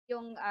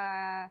yung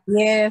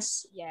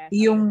yes, yes,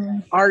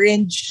 yung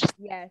orange.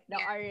 yes, the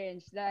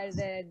orange,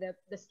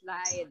 the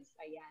slides.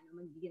 Ayan,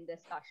 magiging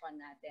discussion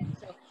natin.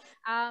 So,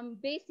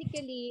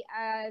 basically,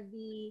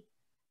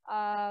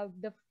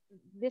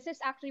 this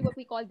is actually what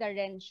we call the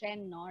Ren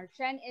Shen, no?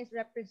 Shen is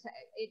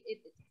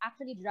it's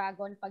actually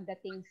dragon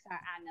pagdating sa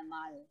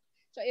animal.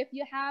 So if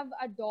you have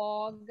a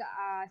dog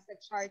sa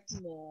chart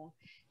mo,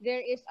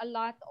 there is a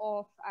lot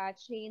of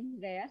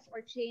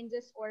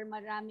changes or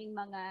maraming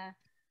mga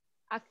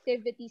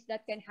activities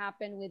that can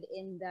happen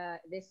within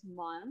this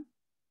month.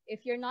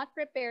 If you're not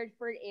prepared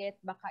for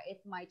it, baka it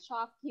might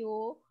shock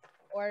you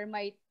or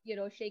might,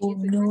 shake you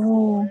to the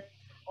core.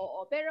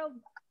 Oo, pero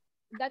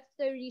that's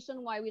the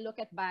reason why we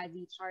look at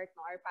BaZi chart,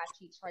 no, our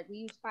patchy chart.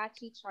 We use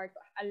patchy chart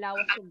to allow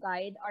us to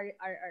guide our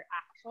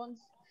actions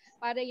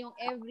para yung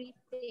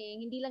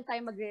everything, hindi lang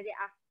tayo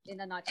magre-react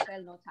in a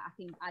nutshell, no, sa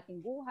ating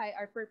buhay.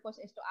 Our purpose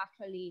is to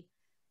actually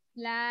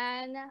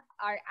plan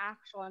our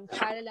actions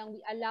para lang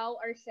we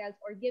allow ourselves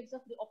or gives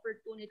us the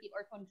opportunity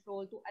or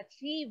control to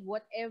achieve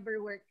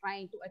whatever we're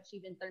trying to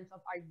achieve in terms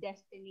of our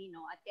destiny,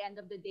 no. At the end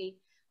of the day,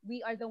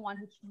 we are the one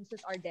who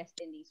chooses our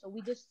destiny. So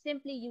we just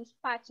simply use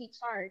patchy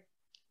chart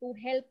to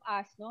help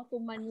us, no,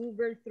 to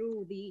maneuver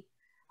through the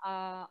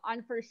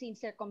unforeseen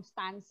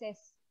circumstances.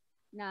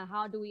 Na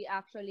how do we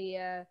actually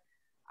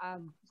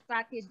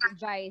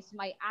strategize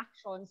my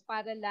actions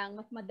para lang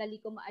mas madali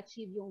ko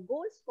ma-achieve yung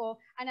goals ko,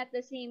 and at the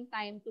same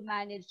time to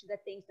manage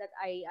the things that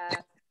I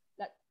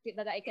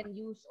can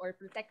use or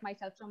protect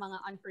myself from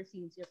mga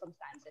unforeseen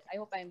circumstances. I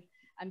hope I'm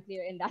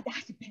clear in that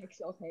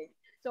aspect. Okay.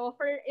 So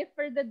if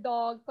for the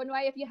dog,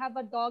 kunwari if you have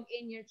a dog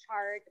in your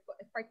chart,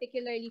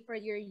 particularly for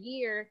your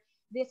year,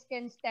 this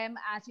can stem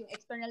as yung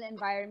external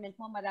environment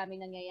mo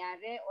maraming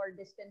nangyayari, or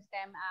this can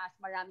stem as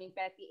maraming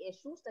petty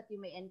issues that you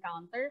may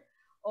encounter,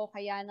 o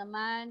kaya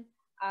naman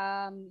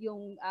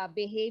yung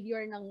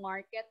behavior ng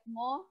market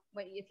mo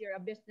if you're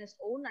a business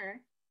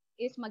owner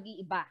is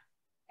mag-iiba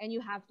and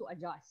you have to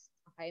adjust.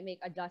 Okay, make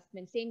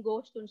adjustments. Same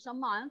goes to sa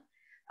month.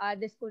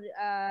 This could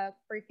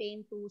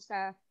pertain to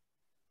sa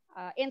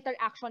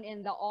interaction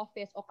in the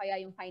office o kaya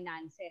yung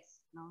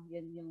finances, no?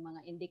 Yun yung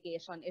mga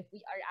indication if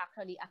we are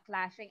actually a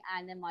clashing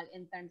animal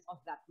in terms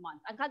of that month.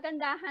 Ang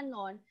kagandahan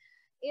nun,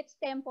 it's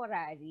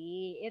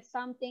temporary. It's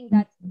something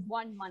that's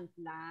 1 month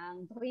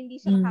lang. So, hindi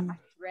siya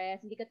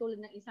nakaka-stress. Hindi katulad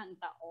ng isang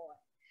taon.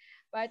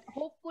 But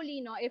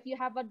hopefully, no, if you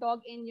have a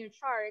dog in your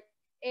chart,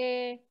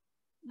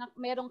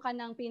 meron ka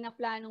ng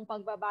pinaplanong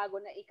pagbabago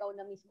na ikaw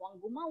na mismo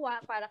ang gumawa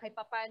para kay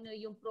paano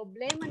yung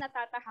problema na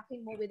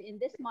tatahakin mo within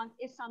this month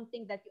is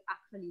something that you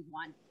actually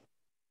want.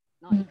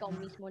 No, ikaw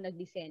mismo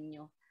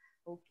nagdisenyo.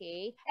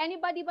 Okay?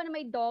 Anybody ba na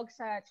may dog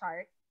sa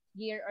chart?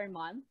 Year or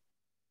month?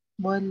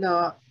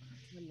 Wala.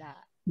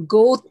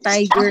 Goat,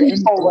 tiger, and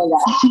wala.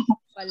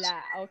 Wala.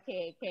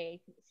 Okay.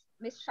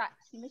 Miss Sha,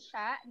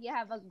 do you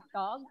have a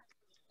dog?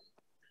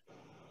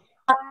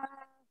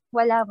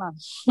 Wala, ma'am.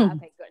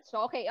 Okay, good.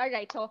 So, okay, all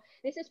right. So,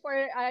 this is for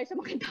sa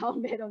mga taong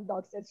merong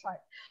dogs sa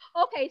chart.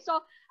 Okay, so,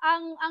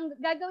 ang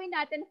gagawin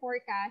natin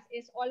forecast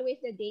is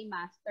always the day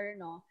master,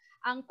 no?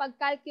 Ang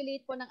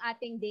pag-calculate po ng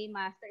ating day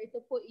master,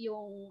 ito po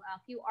yung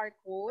QR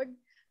code.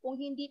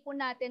 Kung hindi po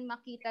natin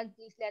makita,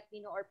 please let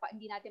me know, or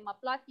hindi natin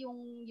ma-plot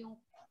yung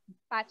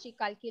patchy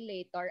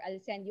calculator,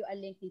 I'll send you a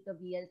link dito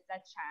via the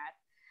chat.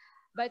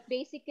 But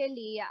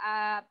basically,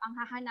 ang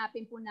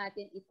hahanapin po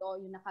natin ito,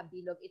 yung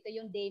nakabilog. Ito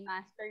yung day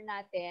master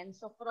natin.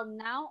 So from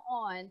now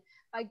on,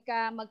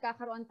 pagka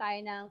magkakaroon tayo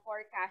ng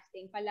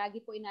forecasting,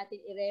 palagi po natin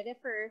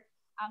i-refer,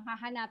 ang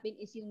hahanapin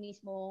is yung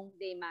mismong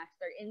day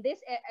master. In this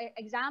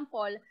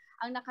example,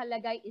 ang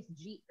nakalagay is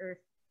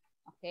G-Earth.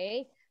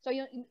 Okay? So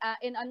yung,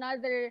 in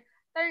another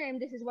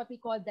term, this is what we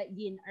call the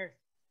yin-earth.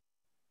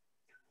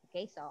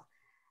 Okay, so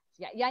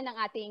yan ang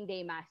ating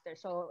day master.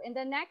 So, in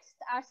the next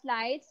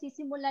slide,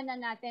 sisimulan na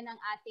natin ang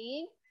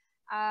ating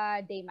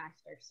day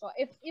master. So,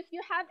 if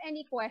you have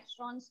any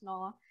questions,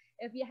 no?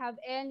 If you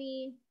have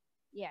any,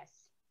 yes.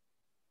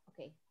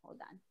 Okay, hold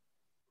on.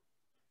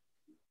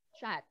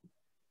 Chat.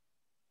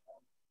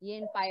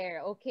 Yin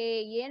fire.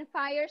 Okay, yin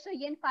fire. So,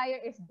 yin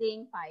fire is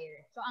ding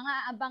fire. So,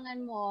 ang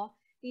aabangan mo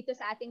dito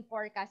sa ating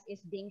forecast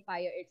is ding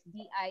fire. It's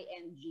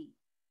D-I-N-G.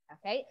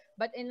 Okay?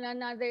 But in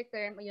another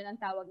term, yun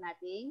ang tawag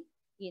nating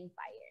yin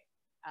fire.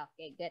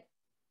 Okay, good.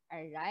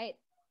 All right.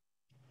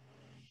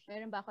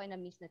 Meron ba ako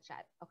na-miss na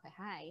chat? Okay,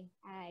 hi.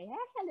 Hi,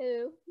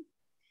 hello.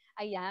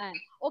 Ayan.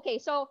 Okay,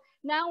 so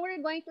now we're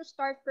going to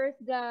start first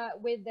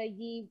with the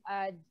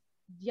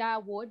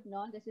Jawood,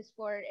 no? This is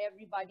for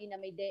everybody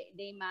na may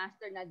day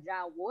master na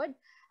Jawood.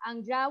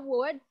 Ang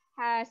Jawood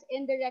has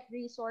indirect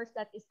resource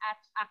that is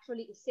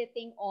actually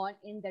sitting on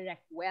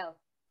indirect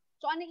wealth.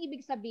 So ano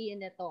ibig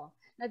sabihin nito?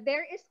 Na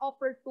there is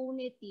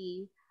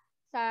opportunity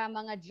sa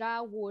mga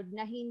Jawood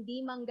na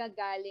hindi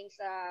manggagaling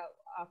sa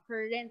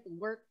current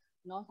work,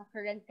 no, sa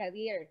current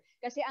career.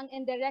 Kasi ang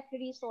indirect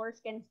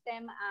resource can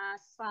stem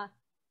sa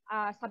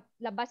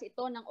labas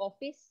ito ng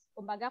office.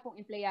 Kumbaga, kung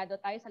empleyado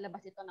tayo sa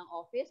labas ito ng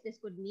office,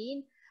 this could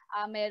mean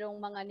merong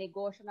mga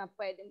negosyo na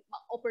pwede,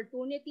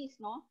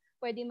 opportunities, no?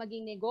 Pwede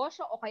maging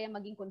negosyo o kaya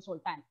maging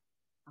consultant.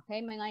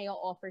 Okay, mga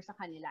i-offer sa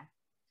kanila.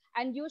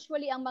 And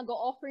usually, ang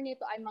mag-o-offer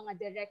nito ay mga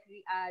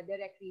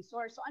direct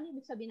resource. So, ano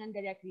ibig sabihin ng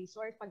direct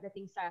resource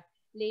pagdating sa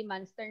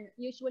layman's term?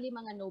 Usually,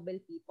 mga noble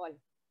people.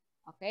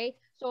 Okay?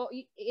 So,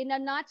 in a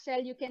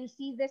nutshell, you can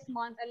see this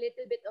month a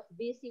little bit of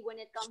busy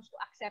when it comes to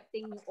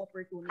accepting new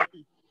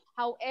opportunity.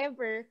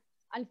 However,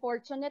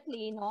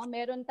 unfortunately, no,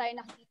 meron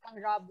tayong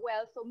nakikitang rob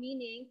wealth. So,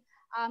 meaning,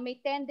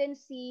 may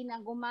tendency na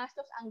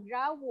gumastos ang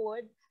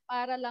drawwood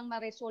para lang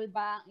ma-resolve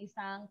ang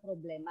isang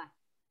problema.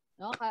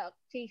 No?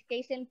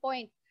 Case in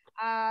point,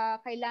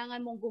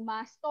 kailangan mong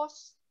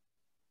gumastos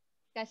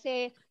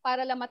kasi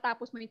para lang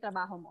matapos mo yung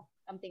trabaho mo.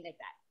 Something like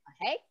that.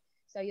 Okay?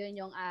 So, yun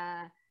yung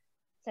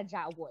sa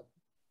drawwood.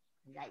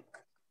 Right.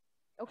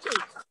 Okay.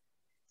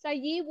 Sa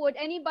yewood,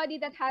 anybody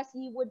that has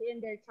yewood in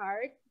their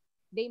chart,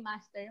 day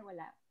master,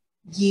 wala.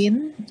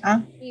 Yin?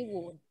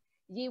 Yewood.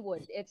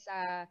 Yewood. It's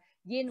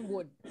yin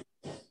wood.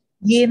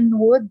 Yin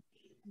wood?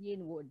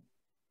 Yin wood.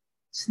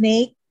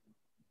 Snake?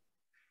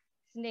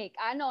 Snake.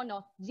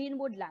 No.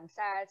 Yin wood lang.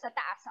 Sa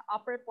taas, sa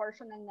upper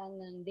portion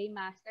ng day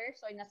master.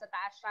 So, nasa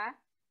taas siya.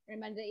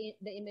 Remember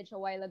the image a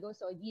while ago?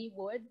 So,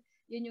 yewood.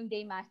 Yun yung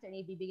day master na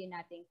ibibigay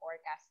nating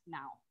forecast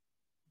now.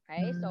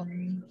 Okay? So,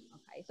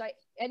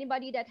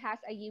 anybody that has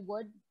a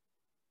yewood?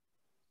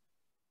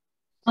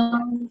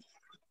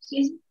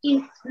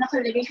 If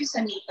nakalagay siya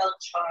sa natal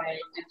chart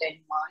na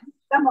 10 months,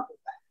 tama po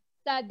ba?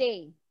 Sa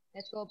day.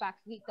 Let's go back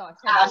dito.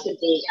 Sa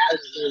day.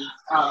 Okay.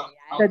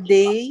 Sa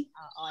day?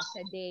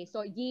 Sa day.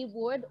 So,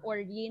 yewood or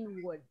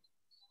yinwood?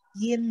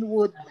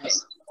 Yinwood.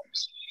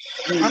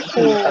 Ako.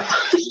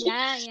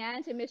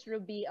 Yan. Si Miss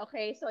Ruby.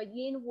 Okay, so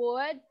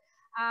yinwood.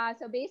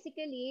 So,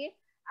 basically,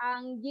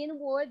 ang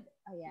yinwood,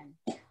 ayan.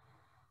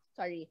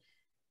 Sorry.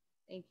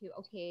 Thank you.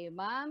 Okay,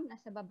 ma'am.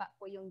 Nasa baba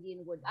po yung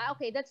yinwood.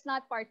 Okay, that's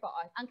not part po.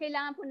 Ang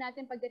kailangan po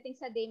natin pagdating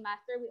sa day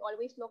master, we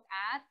always look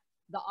at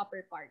the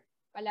upper part.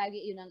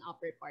 Palagi yun ang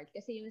upper part.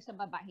 Kasi yung sa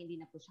baba, hindi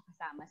na po siya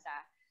kasama sa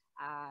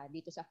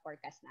dito sa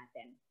forecast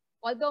natin.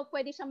 Although,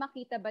 pwede siya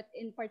makita, but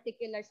in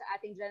particular sa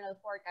ating general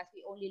forecast,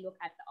 we only look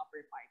at the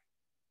upper part.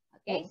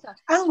 Okay? So,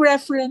 ang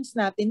reference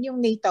natin,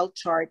 yung natal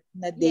chart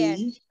na day?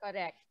 Yes,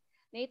 correct.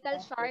 Natal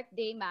chart,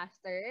 day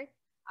master.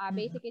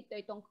 Basically, ito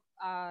itong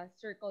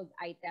circled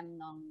item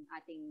ng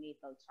ating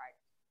natal chart.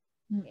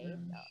 Okay?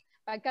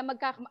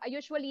 So,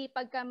 usually,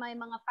 pagka may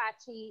mga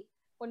patchy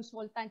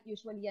consultant,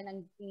 usually yan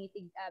ang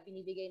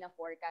binibigay na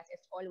forecast.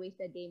 It's always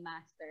the day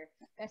master.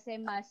 Kasi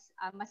mas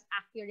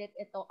accurate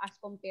ito as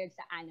compared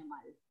sa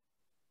animal.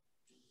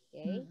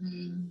 Okay?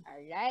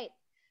 Alright.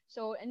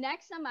 So,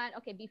 next naman,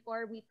 okay,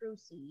 before we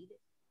proceed,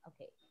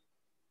 okay.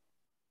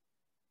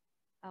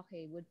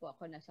 Okay, would po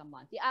ako na sa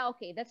month.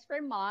 Okay, that's per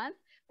month.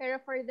 Pero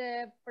for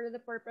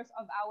the purpose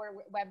of our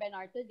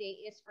webinar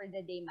today is for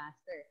the day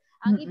master.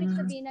 Ang ibig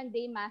sabihin ng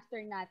day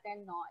master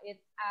natin, no, it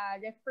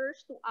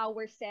refers to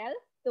ourselves,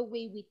 the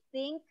way we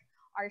think,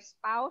 our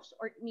spouse,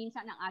 or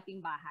minsan ang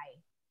ating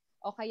bahay.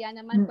 O kaya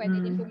naman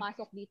pwede din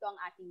pumasok dito ang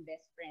ating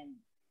best friend.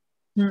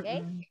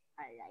 Okay?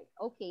 Alright.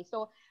 Okay,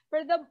 so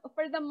for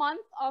the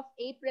month of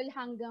April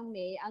hanggang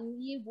May, ang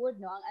yewood,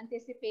 no, ang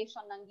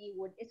anticipation ng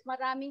yewood is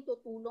maraming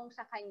tutulong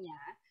sa kanya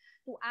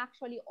to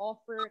actually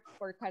offer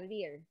for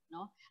career,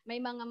 no? May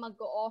mga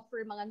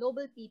mag-o-offer, mga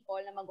noble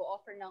people na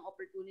mag-o-offer ng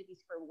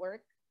opportunities for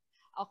work.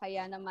 O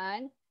kaya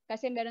naman,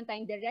 kasi meron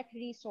tayong direct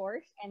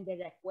resource and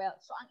direct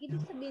wealth. So, ang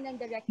ibig sabihin ng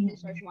direct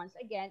resource, once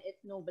again,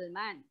 it's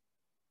nobleman.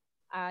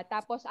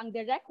 Tapos, ang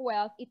direct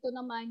wealth, ito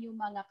naman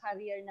yung mga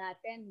career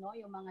natin, no?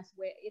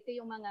 Ito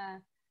yung mga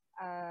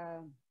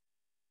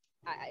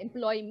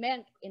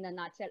employment in a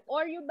nutshell.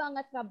 Or yung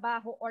mga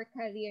trabaho or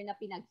career na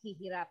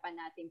pinaghihirapan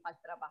natin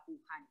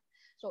pagtrabahuhan.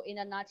 So,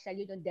 in a nutshell,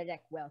 yun yung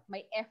direct wealth.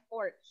 May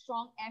effort,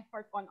 strong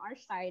effort on our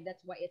side.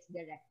 That's why it's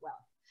direct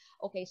wealth.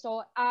 Okay, so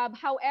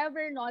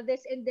however, no,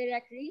 this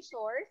indirect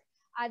resource,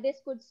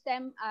 this could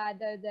stem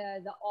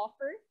the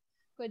offer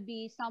could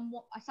be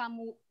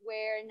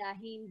somewhere na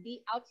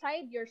hindi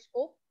outside your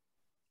scope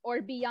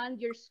or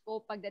beyond your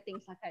scope pagdating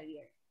sa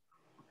career.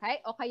 Okay?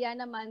 O kaya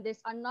naman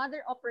this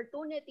another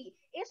opportunity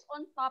is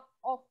on top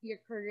of your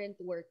current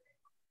work.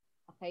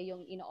 Okay,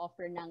 yung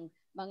ino-offer ng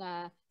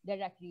mga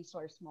direct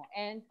resource mo.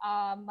 And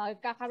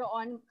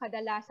magkakaroon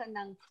kadalasan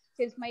ng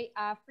since may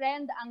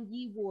friend ang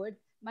yewood,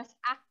 mas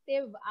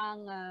active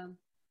ang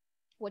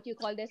what you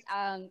call this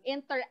ang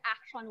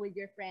interaction with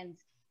your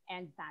friends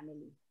and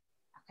family.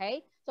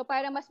 Okay? So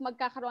para mas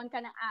magkakaroon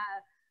ka ng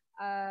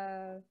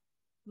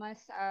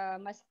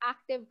mas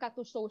active ka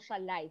to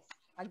socialize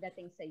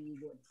pagdating sa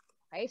yewood.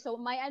 Okay? So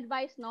my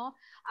advice, no,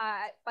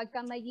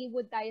 pagka may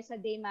yewood tayo sa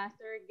day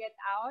master, get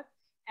out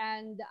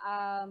and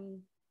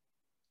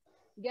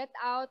get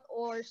out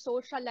or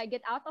socialize,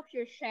 get out of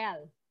your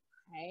shell.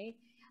 Okay?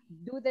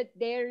 Do the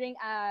daring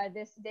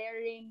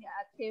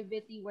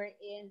activity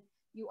wherein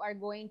you are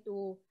going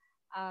to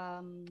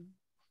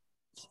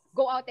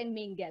go out and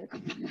mingle.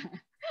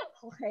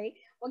 Okay?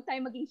 Huwag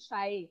tayo maging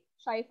shy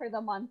for the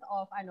month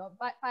of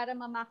para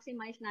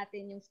ma-maximize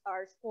natin yung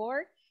stars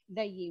for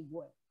the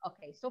yewood.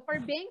 Okay, so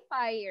for being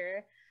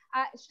fire,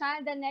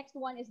 The next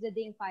one is the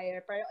Ding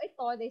fire. Pero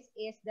ito, this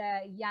is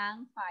the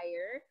Yang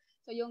fire.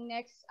 So yung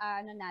next,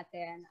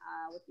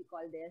 what we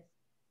call this,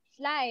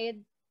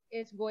 slide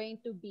is going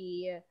to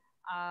be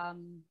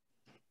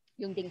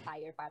yung Ding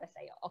fire para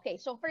sa'yo. Okay,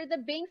 so for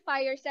the Bing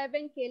fire,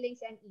 7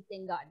 killings and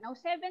eating God. Now,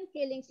 7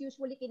 killings,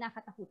 usually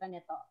kinakatakutan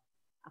ito.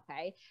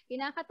 Okay?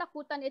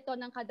 Kinakatakutan ito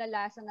ng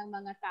kadalasan ng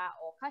mga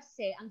tao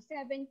kasi ang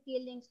 7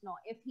 killings, no,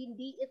 if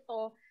hindi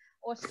ito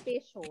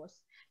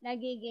auspicious,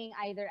 nagiging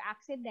either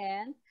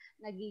accident,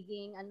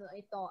 nagiging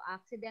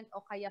accident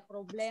o kaya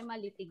problema,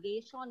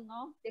 litigation,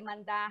 no,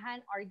 demandahan,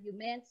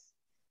 arguments,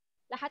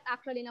 lahat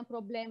actually ng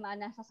problema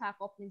nasa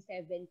sakop ng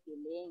 7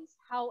 killings.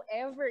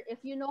 However,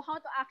 if you know how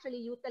to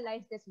actually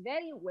utilize this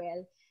very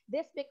well,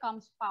 this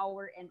becomes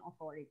power and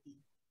authority.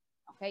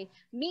 Okay?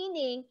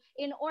 Meaning,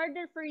 in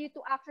order for you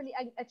to actually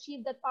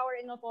achieve that power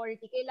and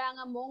authority,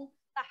 kailangan mong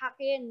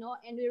tahakin, no?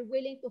 And you're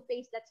willing to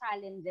face the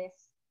challenges.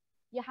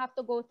 You have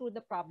to go through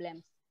the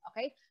problems.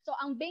 Okay? So,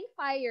 ang Bing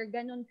fire,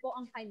 ganun po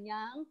ang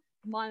kanyang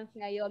month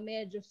ngayon.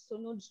 Medyo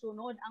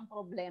sunod-sunod ang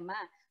problema.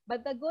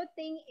 But the good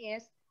thing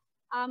is,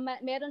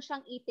 meron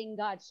siyang eating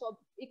God. So,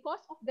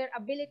 because of their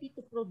ability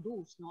to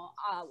produce, no,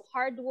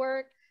 hard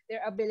work,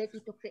 their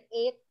ability to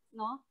create,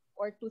 no,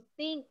 or to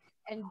think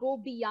and go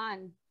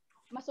beyond,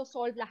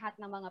 masosolve lahat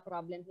ng mga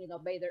problems, you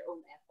know, by their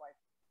own effort.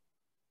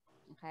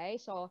 Okay?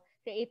 So,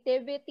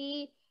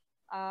 creativity,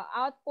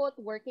 output,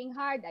 working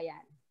hard,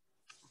 ayan.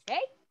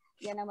 Okay?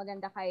 Yan ang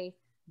maganda kay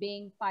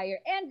Bing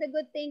fire. And the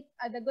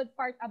good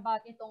part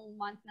about itong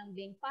month ng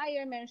Bing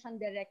fire, meron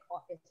siyang direct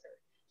officer.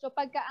 So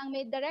pagka ang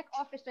may direct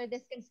officer,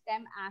 this can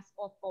stem as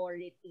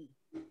authority.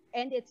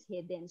 And it's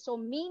hidden. So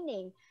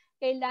meaning,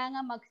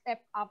 kailangan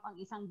mag-step up ang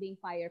isang Bing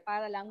fire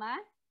para lang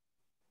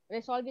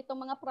resolve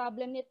itong mga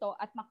problem nito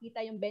at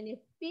makita yung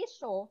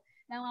benepisyo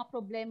ng mga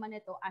problema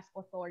nito as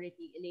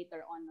authority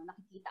later on. No?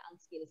 Nakikita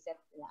ang skill set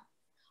nila.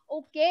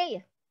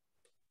 Okay.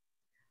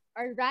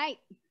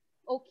 Alright.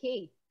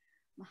 Okay.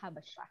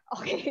 Mahaba siya.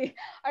 Okay.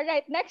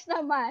 Alright. Next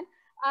naman,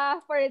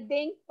 for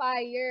Ding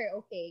fire.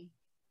 Okay.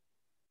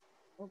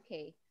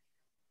 Okay.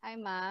 Hi,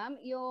 ma'am.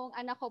 Yung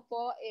anak ko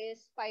po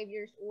is 5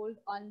 years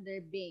old under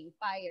Bing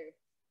fire.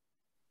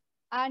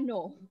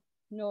 No.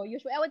 No.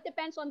 Usually, it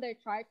depends on their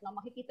chart. No?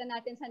 Makikita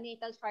natin sa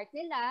natal chart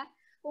nila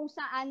kung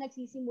saan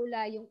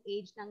nagsisimula yung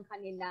age ng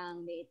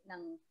kanilang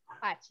ng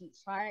patchy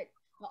chart.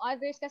 No,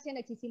 others kasi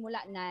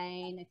nagsisimula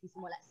 9,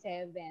 nagsisimula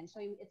 7. So,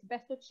 it's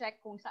best to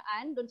check kung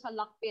saan, dun sa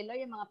luck pillar,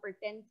 yung mga per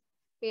 10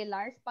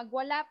 pillars. Pag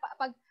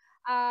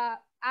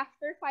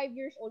after 5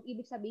 years old,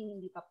 ibig sabihin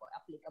hindi pa po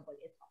applicable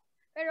ito.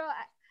 Pero,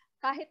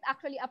 kahit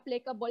actually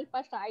applicable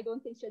pa siya, I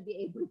don't think she'll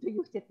be able to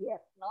use it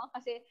yet, no?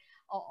 Kasi,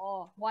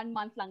 1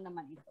 month lang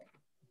naman ito.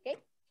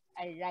 Okay?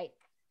 Alright.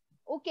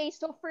 Okay,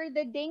 so for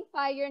the Ding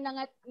fire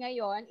na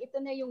ngayon, ito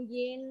na yung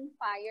Yin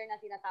fire na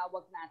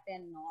tinatawag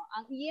natin, no?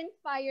 Ang Yin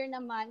fire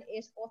naman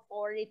is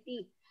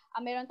authority.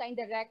 Meron tayong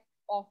direct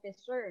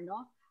officer,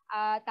 no?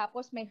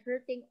 Tapos may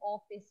hurting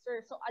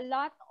officer. So a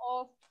lot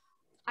of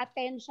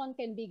attention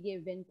can be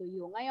given to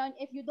you. Ngayon,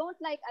 if you don't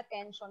like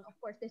attention, of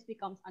course, this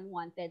becomes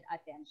unwanted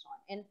attention.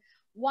 And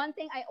one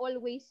thing I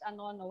always,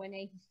 when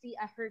I see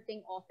a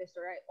hurting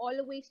officer, I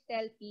always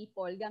tell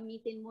people,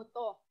 gamitin mo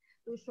to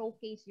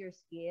showcase your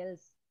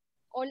skills.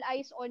 All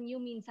eyes on you,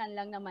 minsan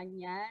lang naman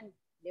yan.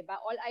 Diba?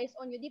 All eyes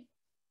on you,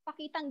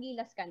 pakitang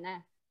gilas ka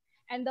na.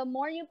 And the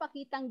more yung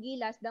pakitang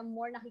gilas, the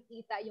more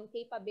nakikita yung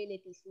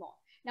capabilities mo.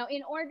 Now,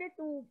 in order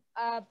to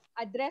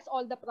address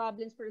all the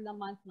problems for the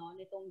month, no,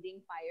 nitong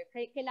Ding fire,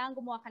 kailangan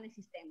gumawa ka ng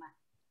sistema.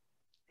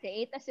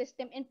 Create a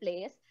system in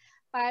place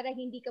para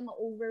hindi ka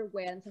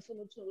ma-overwhelm sa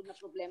sunod-sunod na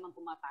problemang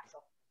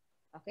pumapasok.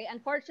 Okay?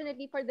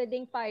 Unfortunately, for the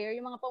Ding fire,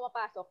 yung mga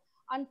pumapasok,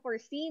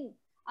 unforeseen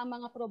ang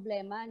mga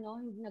problema, no?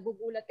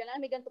 Nagugulat ka na,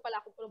 may ganito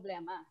pala akong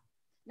problema.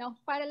 Now,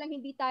 para lang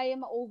hindi tayo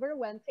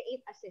ma-overwhelm,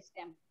 create a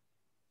system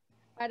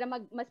para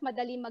mas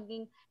madali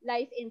maging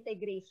life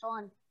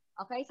integration.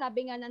 Okay?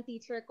 Sabi nga ng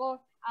teacher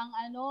ko,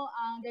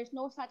 there's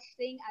no such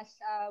thing as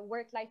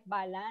work-life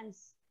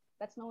balance.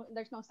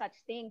 There's no such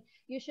thing.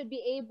 You should be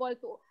able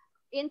to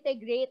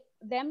integrate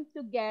them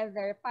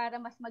together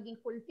para mas maging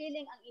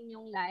fulfilling ang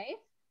inyong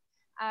life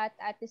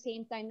at the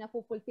same time na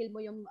fulfill mo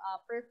yung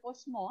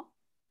purpose mo.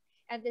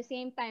 At the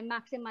same time,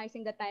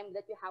 maximizing the time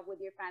that you have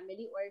with your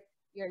family or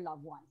your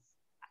loved ones.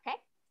 Okay?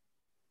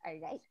 All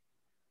right.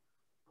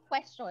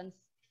 Questions?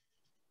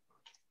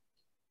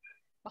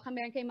 Baka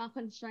meron kayong mga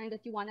concern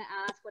that you want to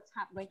ask what's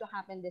going to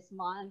happen this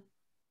month?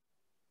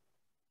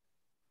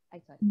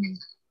 Ay, sorry.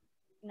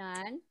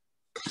 None?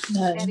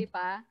 Carry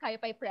pa? Kaya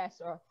pa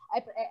i-press or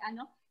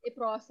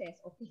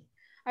i-process. Okay.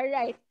 All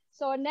right.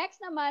 So,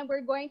 next naman,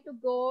 we're going to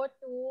go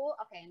to,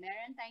 okay,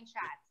 meron tayong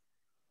chat.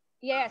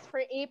 Yes, for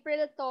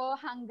April to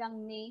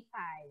hanggang May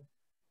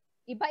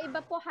 5.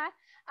 Iba-iba po ha,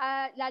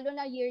 lalo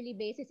na yearly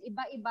basis,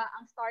 iba-iba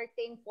ang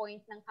starting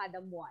point ng kada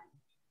buwan.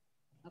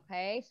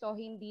 Okay, so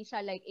hindi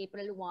siya like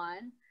April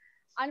 1.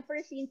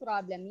 Unforeseen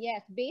problem,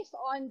 yes, based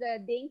on the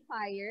Ding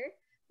fire,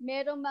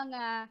 meron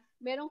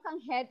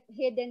kang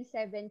hidden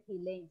 7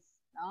 killings.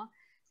 No?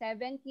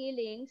 7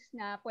 killings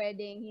na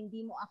pwedeng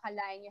hindi mo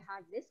akalain you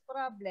have this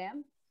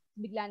problem,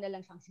 bigla na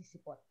lang siyang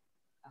sisipot.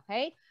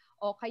 Okay?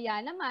 O kaya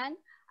naman,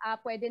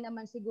 pwede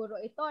naman siguro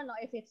ito, no,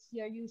 if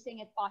you're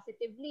using it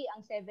positively,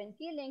 ang 7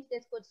 killings,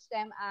 this could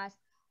stem as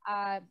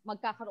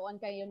magkakaroon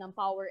kayo ng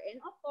power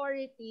and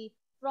authority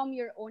from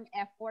your own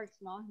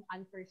efforts, no,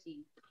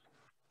 unforeseen.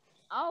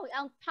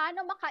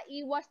 Paano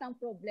makaiwas ng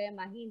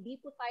problema? Hindi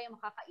po tayo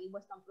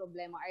makakaiwas ng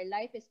problema. Our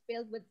life is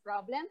filled with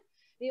problems.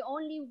 The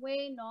only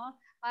way, no,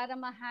 para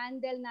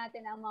ma-handle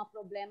natin ang mga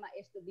problema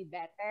is to be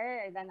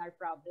better than our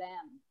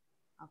problem.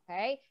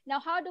 Okay? Now,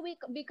 how do we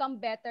become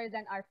better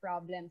than our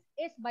problems?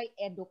 Is by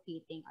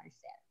educating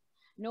ourselves.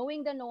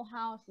 Knowing the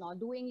know-hows, no,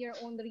 doing your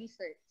own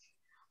research,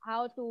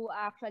 how to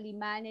actually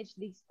manage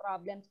these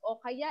problems. O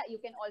kaya, you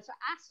can also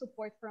ask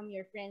support from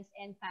your friends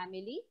and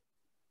family.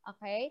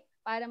 Okay?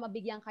 Para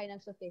mabigyan kayo ng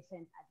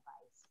sufficient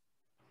advice.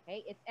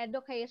 Okay? It's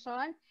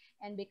education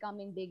and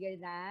becoming bigger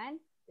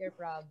than your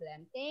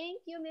problem.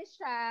 Thank you, Miss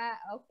Sha.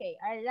 Okay,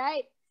 all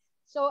right.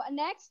 So,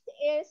 next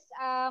is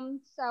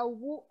sa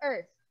Woo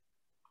Earth.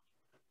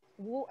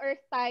 Woo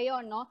Earth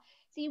tayo, no?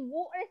 Si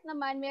Woo Earth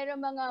naman,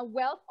 meron mga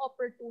wealth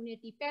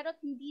opportunity, pero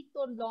hindi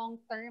to long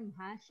term,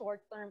 ha?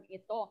 Short term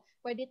ito.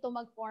 Pwede to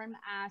mag-form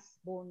as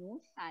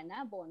bonus,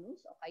 sana,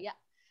 bonus, o kaya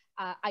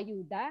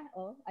ayuda,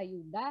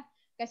 ayuda.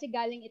 Kasi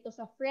galing ito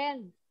sa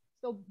friend.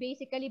 So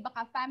basically,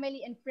 baka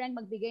family and friend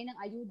magbigay ng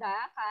ayuda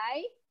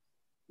kay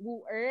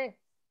Woo Earth.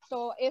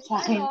 So if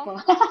ano,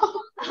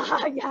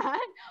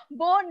 yan,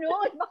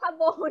 bonus, baka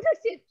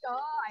bonus ito.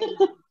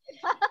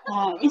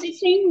 Is it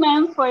same,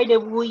 ma'am, for the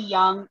Wu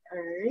Yang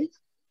Earth?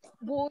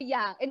 Wu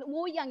Yang. And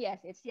Wu Yang,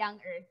 yes, it's Yang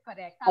Earth.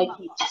 Correct. Tama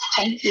po.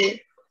 Thank you.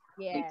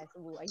 Yes.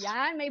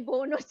 Ayan, may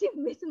bonus si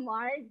Miss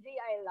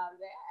Margie. I love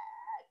it.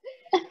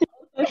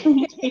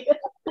 Okay.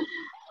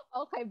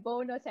 Okay,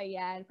 bonus,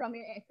 ayan, from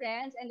your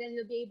friends, and then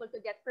you'll be able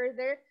to get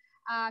further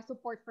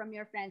support from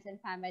your friends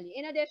and family.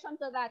 In addition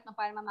to that, no,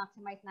 para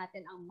ma-maximize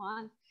natin ang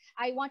month,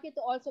 I want you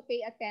to also pay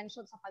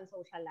attention sa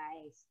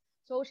pag-socialize.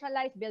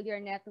 Socialize, build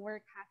your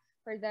network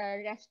for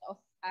the rest of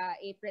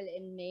April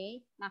and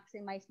May.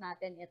 Maximize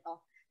natin ito.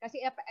 Kasi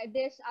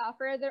this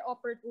further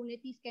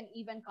opportunities can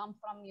even come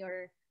from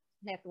your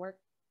network.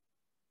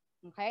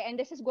 Okay, and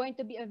this is going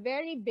to be a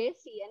very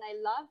busy, and I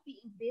love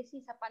being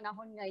busy sa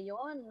panahon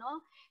ngayon,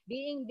 no?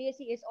 Being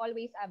busy is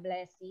always a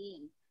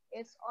blessing.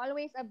 It's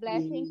always a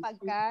blessing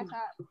pagka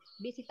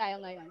busy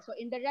tayo ngayon. So,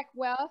 in direct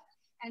wealth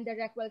and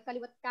direct wealth,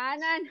 kaliwat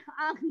kanan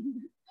ang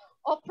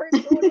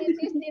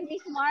opportunities ni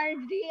Miss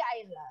Margie.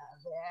 I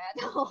love it.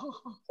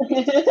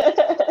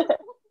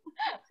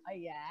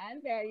 Ayan,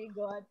 very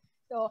good.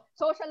 So,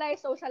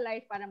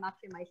 socialize para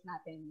maximize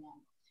natin yan.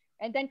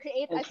 And then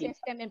create a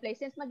system in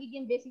place. Since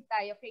magiging busy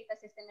tayo, create a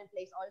system in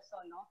place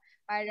also, no?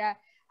 Para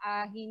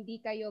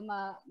hindi kayo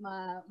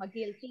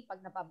mag-guilty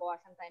pag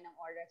napabawasan tayo ng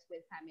oras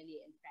with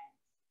family and friends.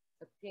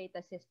 So create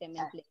a system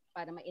in place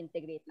para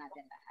ma-integrate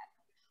natin lahat.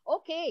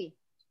 Okay.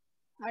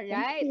 All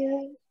right.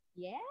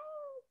 Yes.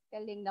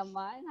 Galing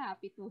naman.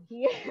 Happy to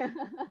hear.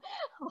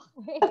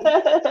 Okay.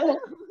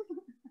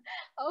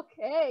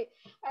 Okay.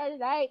 All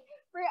right.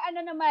 For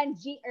ano naman,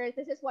 G-Earth,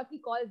 this is what we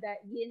call the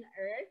Yin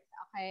Earth.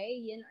 Okay?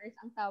 Yin Earth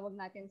ang tawag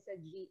natin sa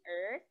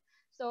G-Earth.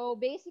 So,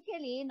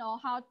 basically, no,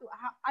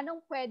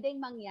 anong pwedeng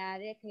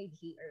mangyari kay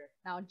G-Earth?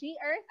 Now,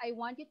 G-Earth, I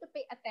want you to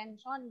pay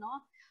attention,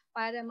 no?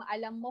 Para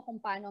maalam mo kung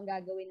paano ang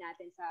gagawin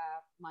natin sa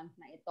month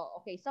na ito.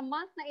 Okay, sa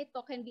month na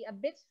ito can be a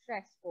bit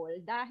stressful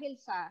dahil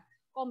sa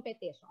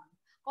competition.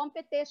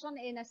 Competition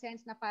in a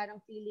sense na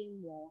parang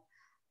feeling mo,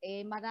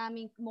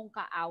 maraming mong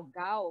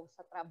kaawgaw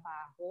sa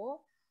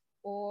trabaho,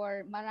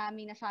 or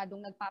maraming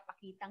masyadong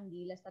nagpapakitang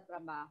gilas sa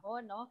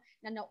trabaho, no,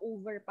 na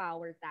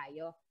na-overpower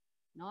tayo,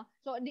 no?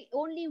 So the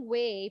only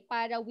way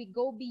para we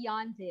go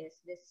beyond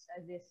this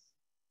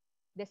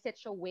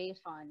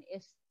situation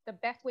is the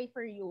best way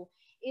for you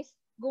is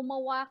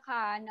gumawa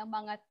ka ng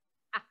mga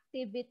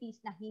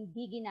activities na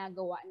hindi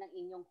ginagawa ng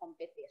inyong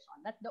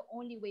competition. That's the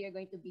only way you're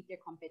going to beat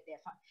your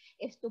competition,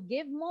 is to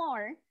give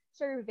more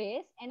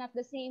service and at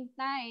the same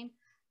time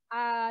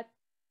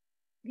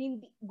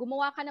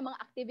gumawa ka ng mga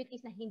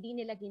activities na hindi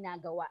nila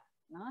ginagawa.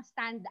 No?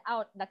 Stand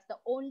out. That's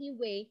the only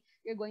way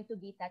you're going to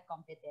beat that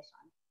competition.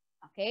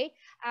 Okay?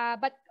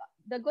 But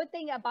the good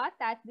thing about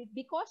that,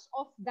 because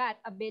of that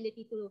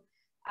ability to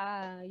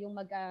yung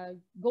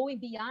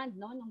going beyond,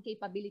 no, ng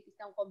capabilities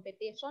ng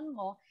competition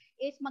mo,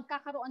 is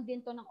magkakaroon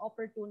din to ng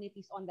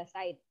opportunities on the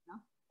side.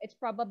 No? It's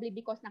probably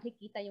because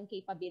nakikita yung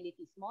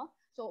capabilities mo.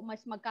 So,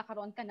 mas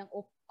magkakaroon ka ng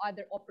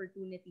other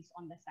opportunities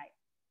on the side.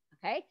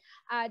 Okay?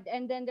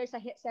 And then there's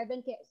a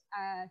hidden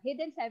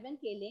 7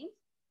 killings.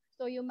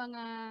 So yung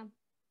mga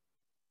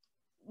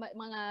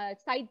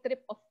side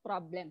trip of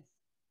problems.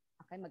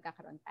 Okay,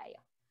 magkakaroon tayo.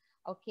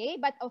 Okay,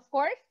 but of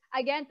course,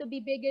 again, to be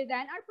bigger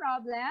than our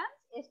problems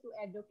is to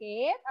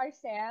educate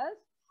ourselves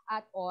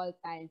at all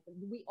times.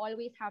 We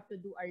always have to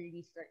do our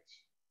research.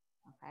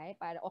 Okay,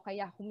 o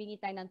kaya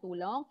humingi tayo ng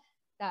tulong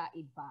sa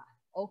iba.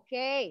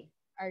 Okay,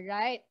 all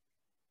right.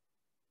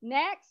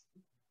 Next.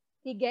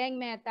 Si Gang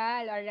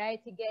Metal,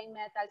 alright, si Gang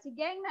Metal. Si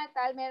Gang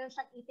Metal, meron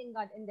siyang eating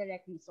God and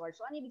direct resource.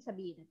 So, ano ibig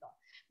sabihin nito?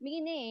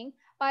 Meaning,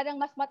 parang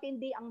mas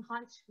matindi ang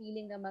hunch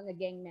feeling ng mga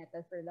Gang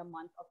Metal for the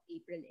month of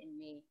April and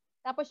May.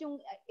 Tapos yung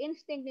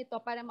instinct nito,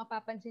 parang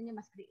mapapansin niyo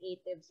mas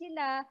creative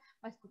sila,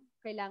 mas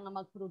kailangan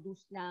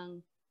mag-produce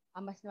ng,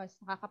 mas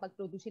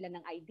nakakapag-produce sila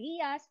ng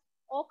ideas,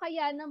 o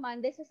kaya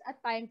naman, this is a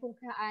time kung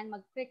saan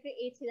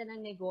mag-create sila ng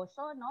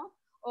negosyo, no?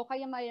 O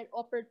kaya may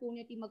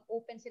opportunity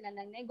mag-open sila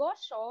ng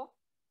negosyo,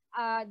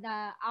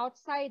 na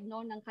outside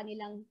no ng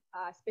kanilang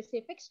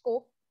specific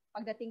scope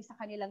pagdating sa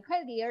kanilang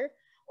career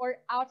or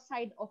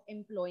outside of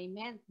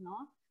employment,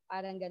 no?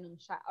 Parang ganun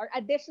siya. Or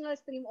additional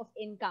stream of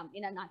income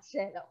in a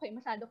nutshell. Okay,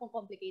 masyado kong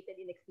complicated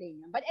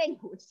in-explain yun. But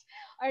anyways,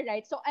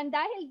 alright. So, and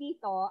dahil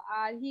dito,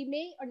 he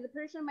may, or the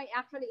person may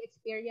actually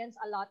experience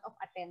a lot of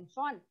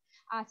attention.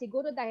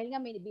 Siguro dahil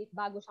nga may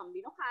bago siyang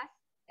binukas,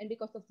 and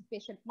because of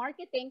sufficient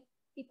marketing,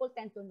 people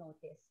tend to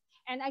notice.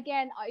 And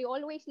again, I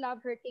always love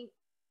hurting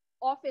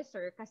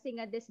officer kasi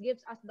nga this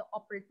gives us the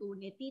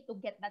opportunity to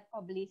get that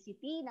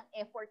publicity ng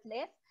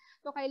effortless.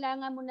 So,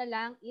 kailangan mo na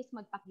lang is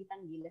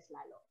magpakitang gilas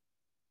lalo.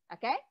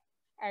 Okay?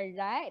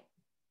 Alright.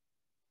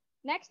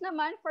 Next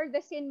naman, for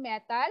the sin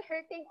metal,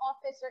 hurting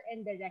officer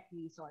and direct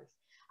resource.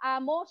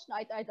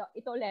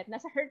 Ito ulit,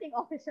 nasa hurting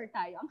officer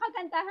tayo. Ang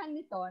kagandahan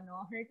nito,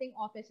 no, hurting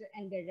officer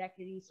and direct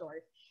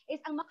resource,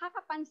 is ang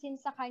makakapansin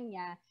sa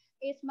kanya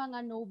is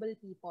mga noble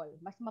people.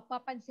 Mas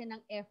mapapansin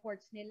ang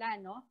efforts nila,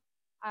 no?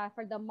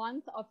 For the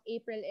month of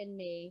April and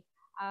May,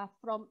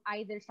 from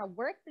either sa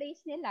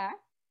workplace nila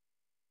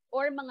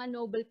or mga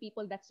noble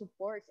people that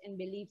supports and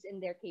believes in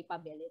their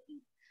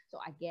capability. So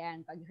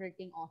again, pag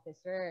hurting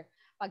officer,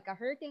 pagka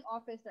hurting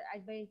officer,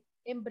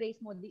 embrace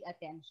mo the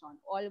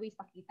attention. Always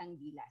pakitang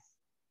gilas.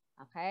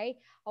 Okay?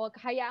 O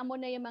hayaan mo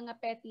na yung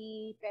mga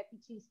petty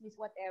chismis,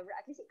 whatever.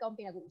 At least ikaw ang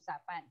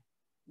pinag-uusapan.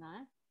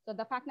 Na? So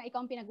the fact na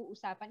ikaw ang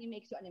pinag-uusapan, it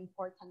makes you an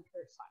important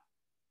person.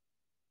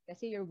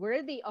 Kasi you're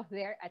worthy of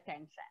their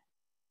attention.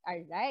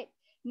 Alright.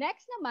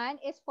 Next naman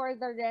is for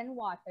the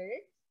rainwater.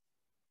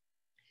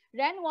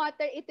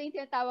 Rainwater, ito yung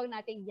tinatawag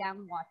natin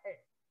yang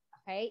water.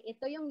 Okay?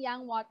 Ito yung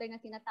yang water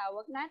na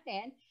tinatawag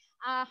natin.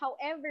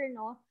 However,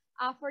 no,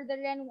 for the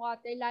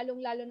rainwater,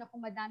 lalong-lalo na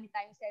kung madami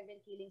tayong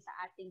 7 killing sa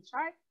ating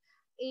chart,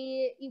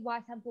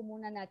 iwasan po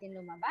muna natin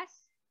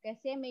lumabas.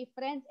 Kasi may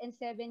friends and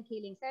 7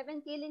 killing.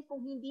 7 killing,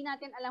 kung hindi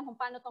natin alam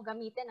kung paano itong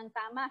gamitin ng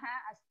tama,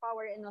 as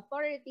power and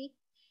authority,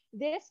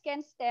 this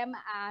can stem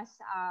as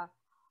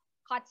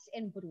cuts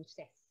and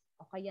bruises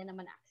o kaya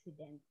naman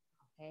accident.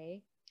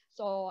 Okay?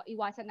 So,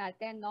 iwasan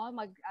natin, no,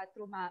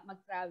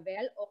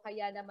 mag-travel o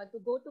kaya naman to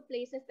go to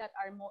places that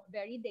are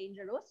very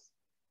dangerous.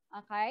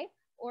 Okay?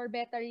 Or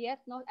better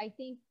yet, no, I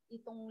think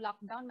itong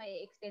lockdown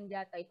may extend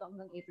yata ito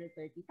hanggang April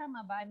 30.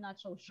 Tama ba? I'm not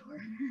so sure.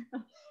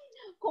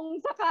 Kung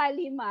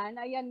sakali man,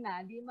 ayan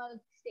na, di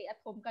mag-stay at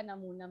home ka na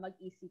muna,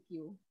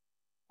 mag-ECQ.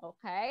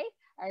 Okay?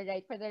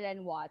 Alright, for the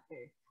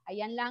rainwater.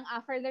 Ayan lang,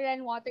 for the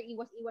rainwater,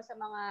 iwas-iwas sa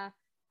mga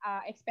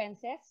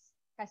expenses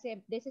kasi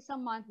this is a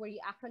month where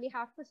you actually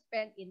have to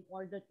spend in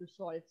order to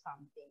solve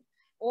something.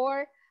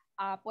 Or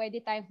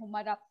pwede tayong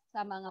humarap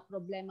sa mga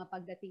problema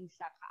pagdating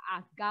sa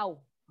kaagaw.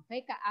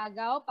 Okay?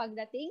 Kaagaw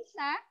pagdating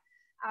sa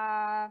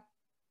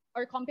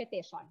or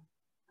competition.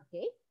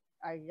 Okay?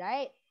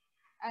 Alright.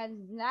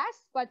 And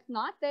last but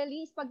not the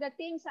least,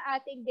 pagdating sa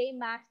ating day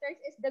masters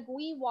is the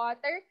gui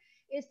water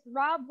is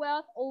rob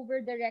wealth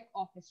over direct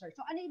officer.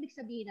 So ano ibig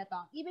sabihin na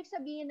to? Ibig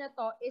sabihin na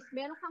to is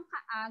meron kang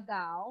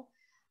kaagaw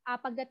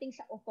pagdating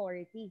sa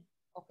authority,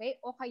 okay?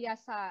 O kaya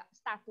sa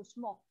status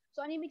mo.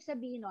 So, ano ibig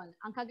sabihin nun?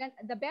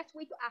 The best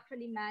way to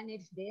actually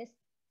manage this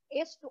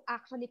is to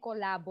actually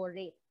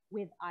collaborate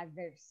with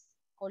others.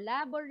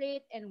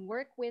 Collaborate and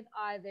work with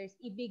others.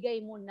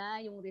 Ibigay mo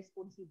na yung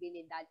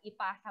responsibilidad.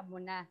 Ipasa mo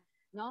na,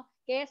 no?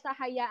 Kesa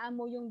hayaan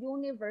mo yung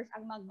universe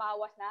ang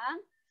magbawas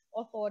ng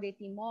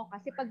authority mo.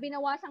 Kasi pag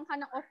binawasan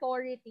ka ng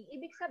authority,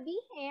 ibig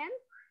sabihin,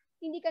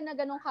 hindi ka na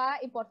ganun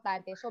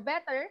ka-importante. So,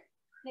 better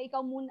na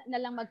ikaw muna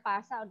na lang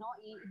magpasa, no?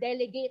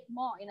 I-delegate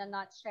mo in a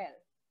nutshell.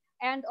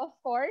 And of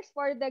course,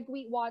 for the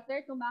Greek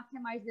water, to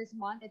maximize this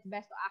month, it's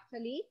best to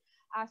actually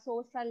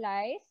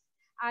socialize.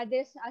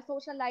 This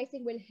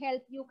socializing will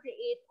help you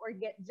create or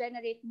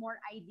generate more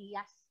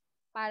ideas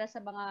para sa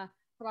mga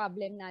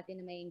problem natin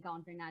na may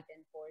encounter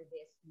natin for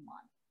this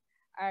month.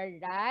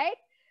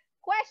 Alright?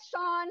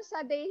 Questions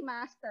sa Day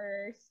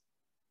Masters?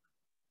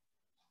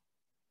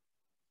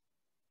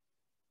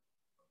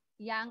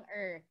 Young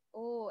Earth.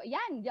 Oh,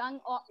 yan.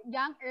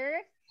 Young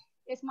Earth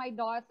is my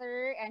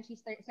daughter and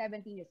she's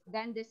 17 years.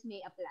 Then this may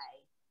apply.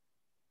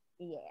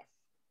 Yes.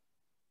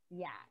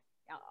 Yeah.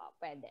 Oo,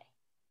 pwede.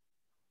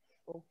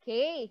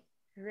 Okay.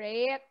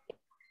 Great.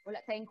 Wala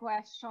tayong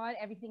question.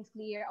 Everything's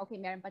clear. Okay,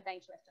 meron pa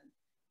tayong question.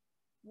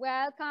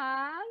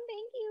 Welcome.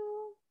 Thank you.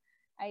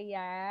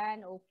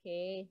 Ayan.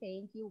 Okay.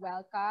 Thank you.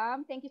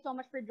 Welcome. Thank you so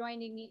much for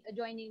joining me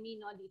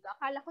no, dito.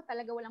 Akala ko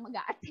talaga walang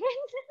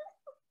mag-a-attend.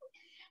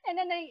 And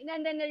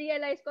then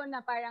na-realize ko na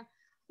parang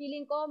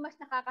feeling ko mas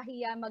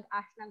nakakahiya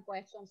mag-ask ng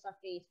questions sa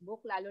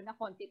Facebook, lalo na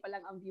konti pa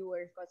lang ang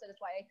viewers ko. So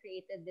that's why I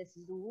created this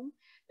Zoom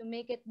to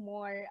make it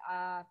more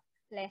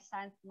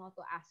pleasant, no,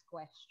 to ask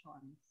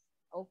questions.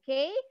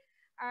 Okay?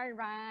 All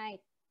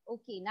right.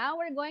 Okay, now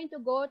we're going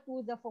to go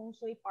to the Feng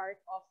Shui part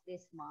of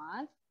this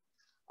month.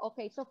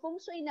 Okay, so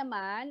Feng Shui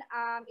naman,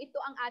 ito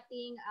ang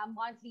ating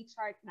monthly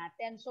chart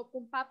natin. So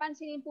kung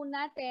papansinin po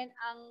natin,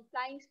 ang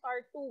Flying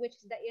Star 2, which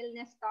is the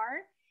illness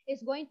star,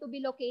 is going to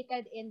be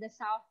located in the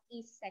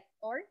southeast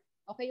sector.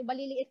 Okay, yung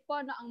maliliit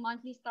po, no, ang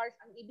monthly stars,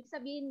 ang ibig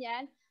sabihin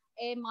niyan,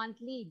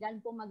 monthly.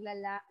 Diyan po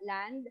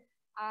maglaland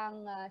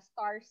ang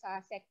star sa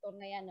sector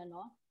na yan,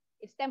 no?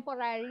 It's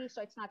temporary,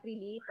 so it's not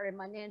really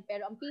permanent.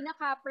 Pero ang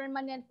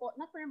pinaka-permanent po,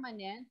 not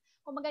permanent,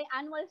 kung magay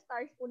annual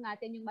stars po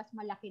natin, yung mas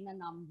malaki na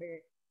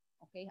number.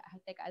 Okay,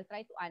 teka, I'll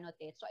try to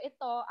annotate. So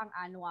ito ang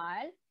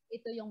annual,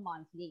 ito yung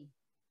monthly.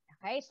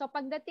 Okay, so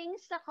pagdating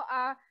sa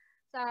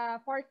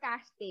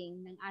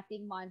forecasting ng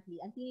ating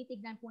monthly, ang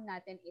tinitignan po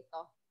natin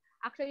ito.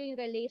 Actually, yung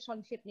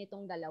relationship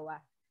nitong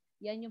dalawa.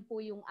 Yan yung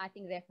po yung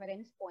ating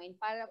reference point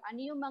para ano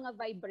yung mga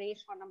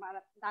vibration na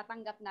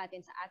matatanggap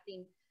natin sa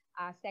ating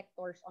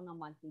sectors on a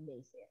monthly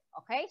basis.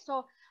 Okay?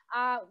 So,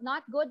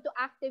 not good to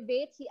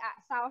activate si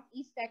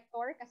Southeast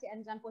sector kasi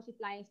andyan po si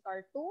Flying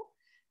Star 2.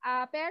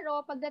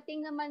 Pero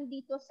pagdating naman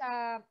dito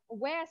sa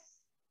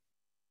West,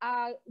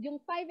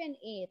 yung 5 and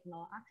 8,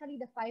 no? Actually,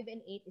 the 5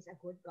 and 8 is a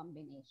good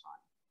combination.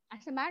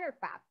 As a matter of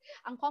fact,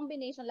 ang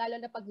combination, lalo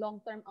na pag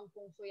long-term ang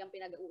Feng Shui ang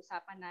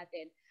pinag-uusapan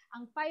natin,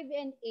 ang 5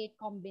 and 8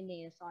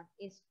 combination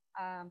is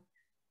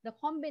the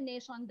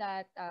combination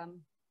that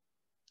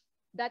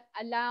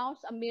allows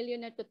a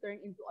millionaire to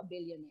turn into a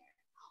billionaire.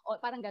 O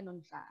parang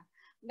ganun siya.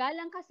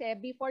 Galang kasi,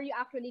 before you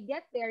actually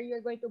get there,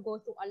 you're going to go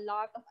through a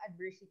lot of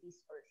adversities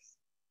first.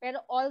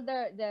 Pero all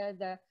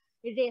the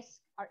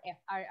risks are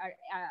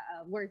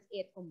worth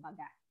it,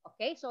 kumbaga.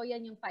 Okay? So,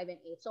 yan yung 5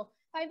 and 8. So,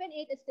 5 and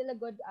 8 is still a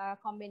good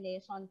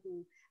combination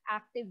to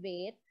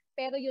activate.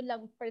 Pero yun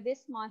lang, for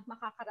this month,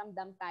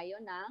 makakaramdam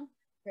tayo ng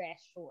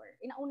pressure.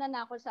 Inauna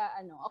na ako sa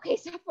ano. Okay,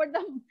 so for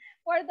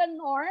the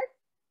north,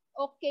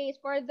 okay,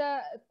 for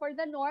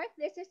the north,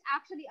 this is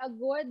actually a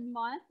good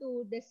month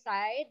to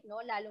decide, no?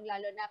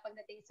 Lalong-lalo na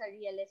pagdating sa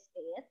real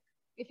estate.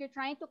 If you're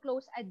trying to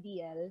close a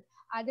deal,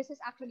 this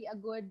is actually a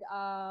good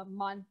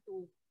month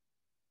to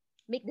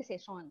make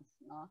decisions,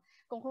 no?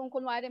 Kung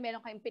kunwari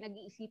meron kayong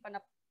pinag-iisipan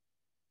na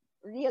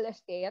real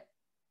estate,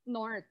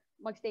 north,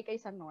 magstay kayo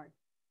sa north.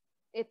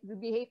 It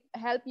will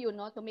help you,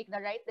 no, to make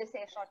the right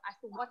decision as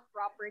to what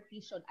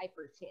property should I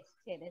purchase.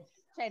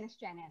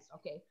 Chenes.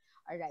 Okay.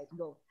 All right,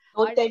 go.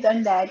 Noted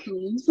on that,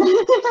 Miss.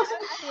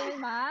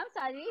 Ma'am,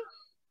 sorry?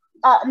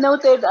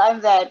 Noted on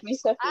that,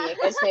 Miss Sophia.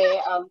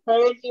 Kasi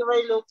currently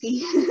we're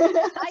looking.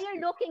 You're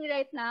looking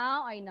right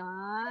now? Ay,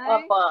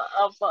 nice.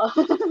 Opo.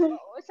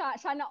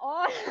 Sana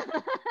all.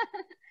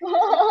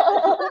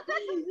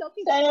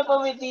 Sana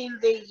po within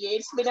the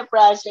year. It's been a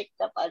project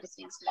na para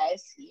since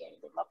last year.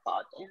 Diba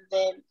po? And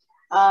then,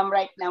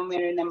 right now,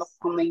 meron na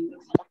makuha.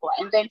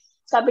 And then,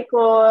 sabi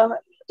ko,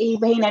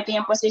 ibahin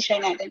natin yung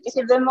position natin.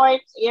 Kasi the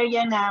north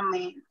area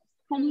namin,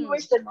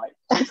 where's the north?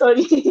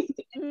 Sorry.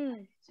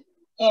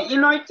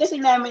 Yung north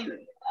kasi namin,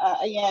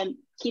 ayan,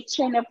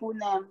 kitchen na po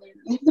namin.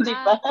 Di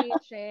ba?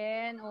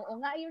 Kitchen. Oo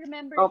nga, you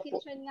remember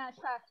kitchen nga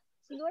siya.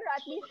 Siguro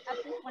at least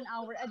 1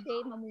 hour a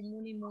day,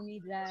 mamumuni-muni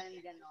dyan,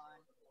 gano'n.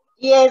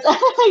 Yes.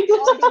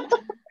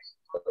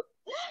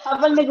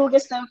 Habang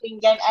nagugas ng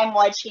pinggan, I'm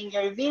watching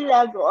your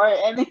vlog or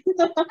anything.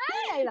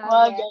 I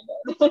love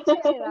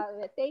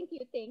it. Thank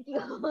you.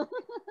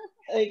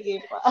 Okay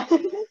po.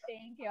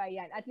 Thank you.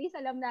 Ayan. At least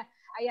alam na,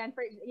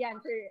 for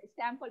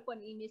sample po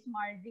ni Miss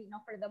Margie,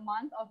 no, for the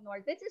month of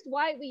North. This is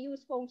why we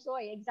use Feng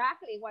Shui.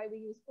 Exactly why we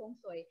use Feng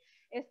Shui.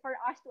 Is for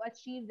us to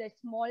achieve the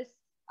small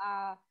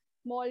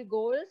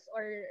goals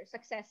or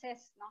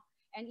successes, no?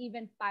 And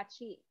even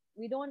patchy.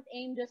 We don't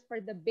aim just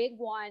for the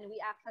big one. We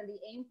actually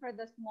aim for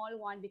the small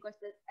one because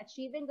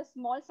achieving the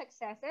small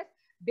successes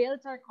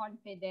builds our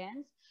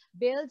confidence,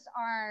 builds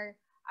our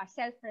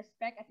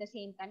self-respect at the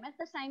same time. At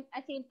the same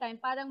time,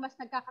 parang mas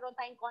nagkakaroon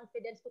tayong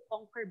confidence to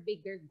conquer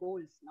bigger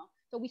goals, no?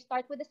 So we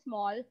start with the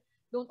small.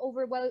 Don't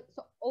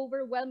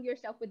overwhelm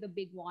yourself with the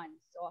big ones.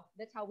 So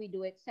that's how we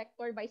do it,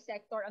 sector by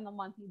sector on a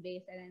monthly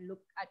basis, and then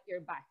look at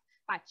your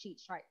patchy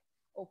chart.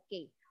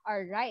 Okay.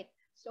 All right.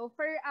 So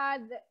for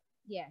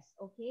yes,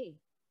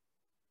 okay.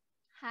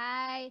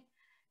 Hi.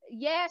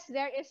 Yes,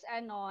 there is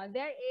sorry,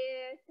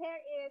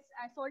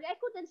 I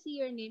couldn't see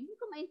your name. Hindi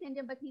ko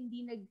maintindihan ba't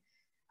hindi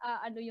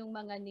yung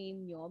mga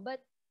name nyo. But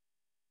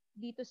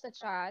dito sa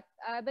chat,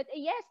 but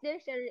yes,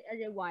 there's a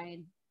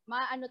rewind.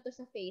 Maano to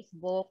sa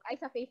Facebook.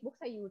 Sa Facebook,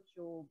 sa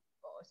YouTube.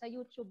 Sa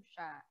YouTube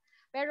siya.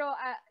 Pero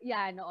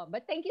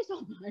but thank you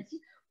so much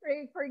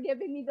for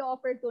giving me the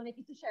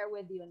opportunity to share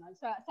with you, no.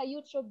 Sa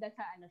YouTube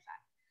siya.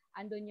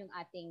 Andun yung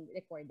ating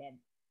recorded.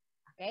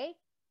 Okay?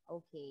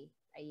 Okay.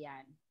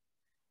 Ayan.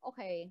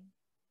 Okay.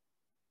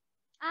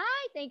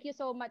 Thank you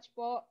so much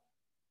po.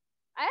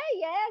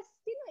 Yes.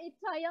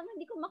 Sayang,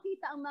 hindi ko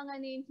makita ang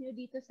mga names nyo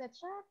dito sa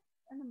chat.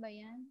 Ano ba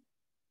yan?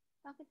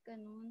 Bakit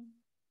ganun?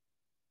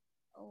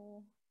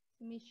 Oh,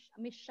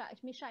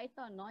 Misha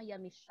ito, no?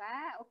 Yeah,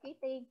 Misha. Okay,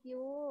 thank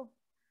you.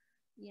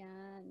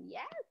 Yan.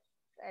 Yes.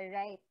 All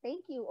right.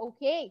 Thank you.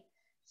 Okay.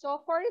 So,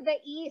 for the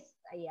East,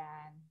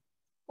 ayan.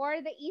 For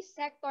the East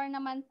sector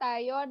naman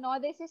tayo, no?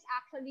 This is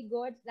actually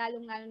good,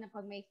 lalong-lalo na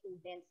pag may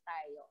students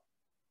tayo.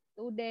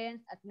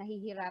 Students at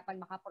nahihirapan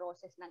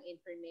makaprocess ng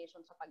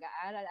information sa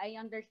pag-aaral. I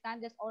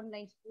understand this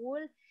online school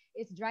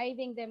is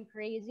driving them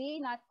crazy,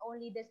 not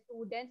only the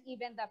students,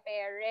 even the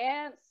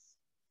parents.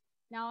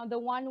 Now,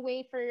 the one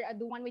way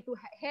to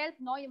help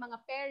no yung mga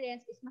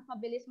parents is mas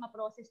mabilis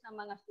ma-process ng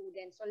mga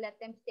students. So let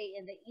them stay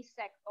in the East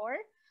sector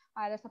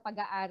para sa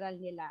pag-aaral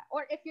nila.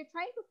 Or if you're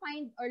trying to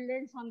find or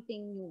learn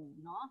something new,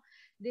 no?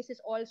 This is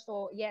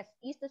also, yes,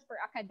 East is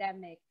for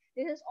academic.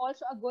 This is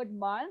also a good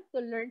month to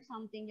learn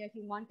something if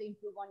you want to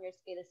improve on your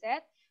skill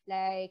set,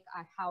 like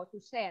how to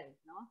sell,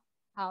 no?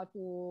 How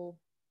to,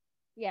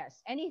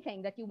 yes,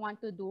 anything that you want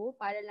to do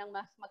para lang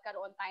mas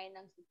magkaroon tayo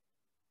ng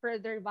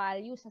further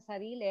value sa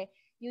sarili,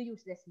 you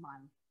use this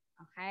month.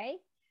 Okay?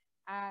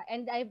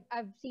 And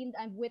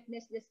I've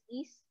witnessed this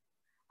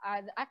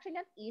actually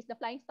not the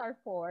Flying Star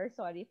 4,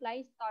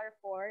 Flying Star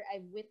 4,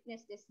 I've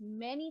witnessed this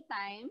many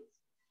times,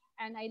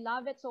 and I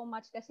love it so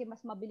much kasi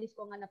mas mabilis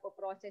ko nga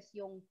napoprocess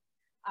yung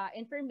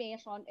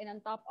information, and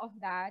on top of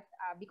that,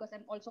 because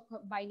I'm also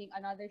combining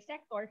another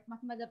sector,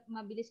 mas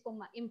mabilis kong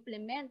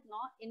ma-implement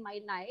no, in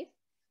my life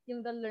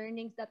yung the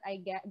learnings that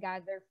I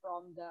gather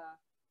from the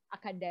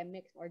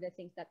academics or the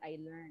things that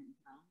I learn.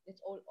 It's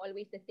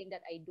always the thing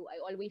that I do. I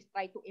always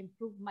try to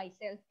improve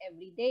myself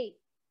every day.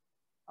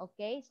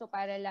 Okay? So,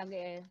 para lang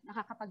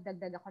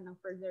nakakapagdagdag ako ng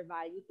further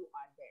value to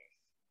others.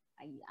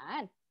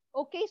 Ayan.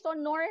 Okay, so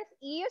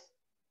Northeast.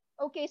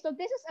 Okay, so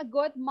this is a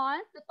good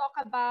month to talk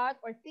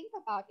about or think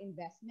about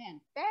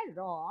investment.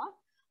 Pero,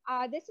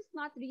 this is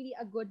not really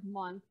a good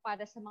month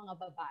para sa mga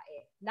babae.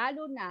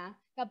 Lalo na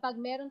kapag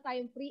meron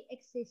tayong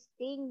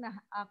pre-existing na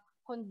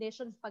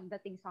conditions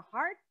pagdating sa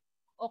heart,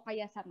 o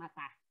kaya sa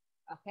mata.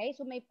 Okay?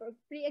 So may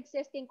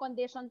pre-existing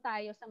condition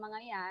tayo sa mga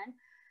yan,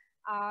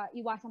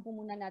 iwasan po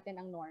muna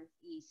natin ang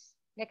Northeast.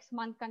 Next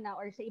month ka na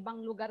or sa ibang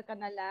lugar ka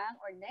na lang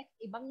or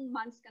ibang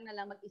months ka na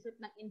lang mag-isip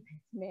ng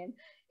investment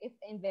if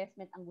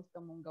investment ang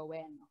gusto mong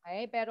gawin.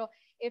 Okay? Pero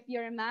if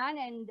you're a man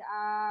and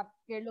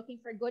you're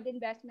looking for good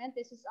investment,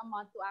 this is a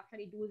month to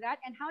actually do that.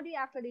 And how do you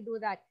actually do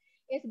that?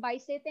 Is by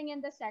sitting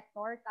in the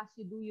sector as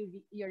you do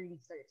your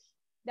research.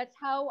 That's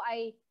how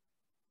I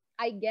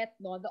get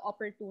the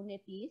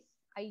opportunities.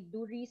 I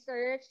do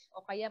research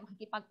o kaya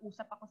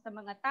makikipag-usap ako sa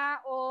mga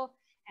tao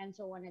and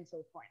so on and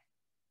so forth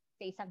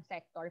sa isang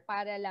sector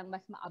para lang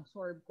mas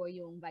ma-absorb ko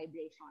yung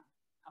vibration.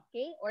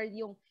 Okay? Or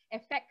yung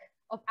effect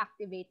of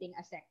activating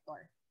a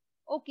sector.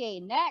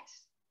 Okay,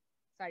 next.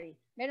 Sorry,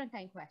 meron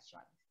tayong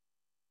question.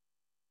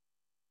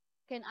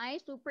 Can I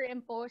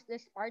superimpose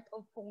this part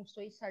of Feng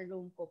Shui sa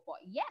room ko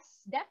po?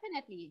 Yes,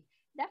 definitely.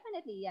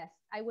 Definitely, yes.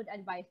 I would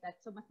advise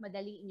that. So, mas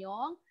madali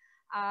nyong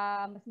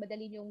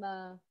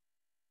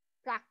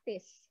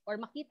practice or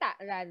makita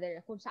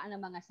rather kung saan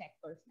ang mga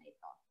sectors na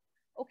ito.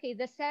 Okay,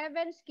 the 7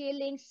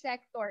 skilling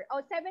sector.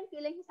 7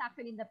 killings is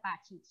actually in the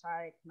patchy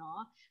chart,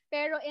 no?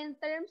 Pero in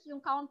terms,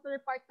 yung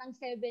counterpart ng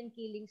 7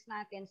 killings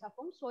natin sa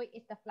Feng Shui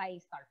is the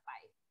Flying Star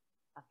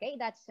 5. Okay,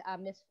 that's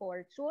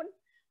misfortune.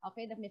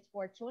 Okay, the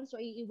misfortune.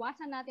 So,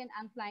 iiwasan natin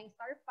ang Flying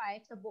Star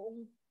 5 sa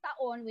buong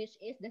taon, which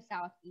is the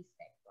Southeast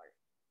sector.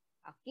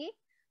 Okay?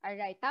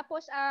 Alright.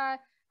 Tapos,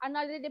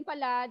 another din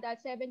pala, that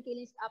 7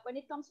 killings up. When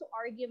it comes to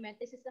argument,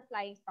 this is the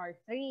Flying Star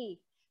 3.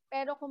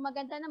 Pero kung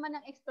maganda naman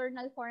ang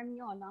external form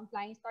nyo, no, ang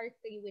Flying Star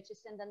 3, which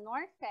is in the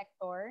North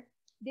sector,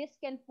 this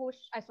can push,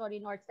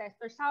 North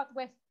sector,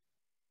 Southwest,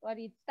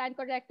 stand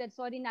corrected.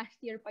 Sorry, last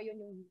year pa yun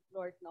yung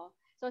North, no?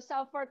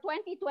 So for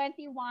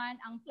 2021,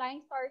 ang Flying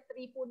Star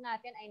 3 po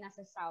natin ay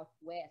nasa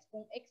Southwest.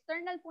 Kung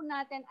external po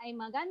natin ay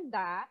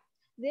maganda,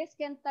 this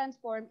can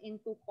transform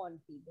into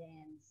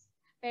confidence.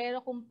 Pero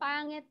kung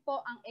pangit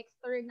po ang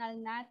external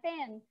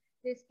natin,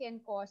 this can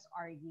cause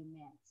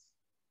arguments.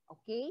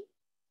 Okay?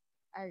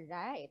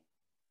 Alright.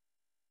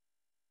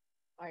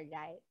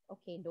 Alright.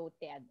 Okay,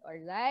 noted.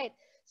 Alright.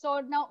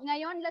 So now,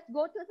 ngayon, let's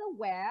go to the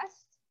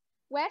West.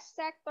 West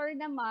sector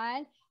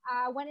naman,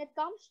 when it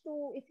comes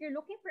to, if you're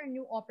looking for a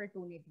new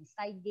opportunity,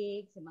 side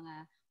gigs,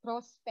 mga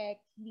prospect,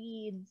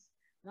 leads,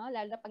 no?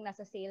 Lalo na pag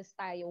nasa sales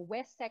tayo,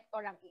 West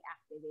sector ang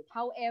i-activate.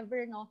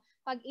 However, no,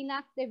 pag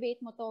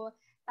inactivate mo to,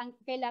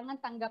 kailangan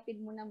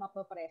tanggapin mo na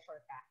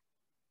mapapressure ka.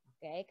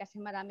 Okay?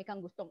 Kasi marami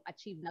kang gustong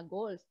achieve na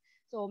goals.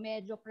 So,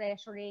 medyo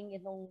pressuring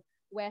itong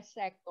West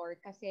sector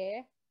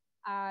kasi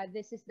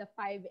this is the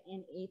 5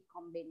 and 8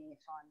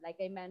 combination. Like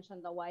I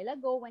mentioned a while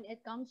ago, when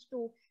it comes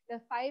to the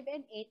 5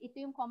 and 8,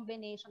 ito yung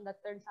combination that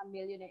turns a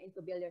millionaire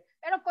into billionaire.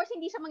 Pero of course,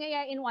 hindi siya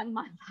mangyayari in 1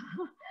 month.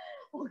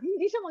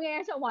 Hindi siya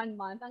mangyayari sa 1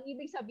 month. Ang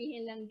ibig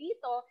sabihin lang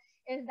dito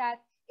is that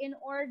in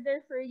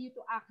order for you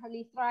to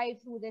actually thrive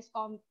through this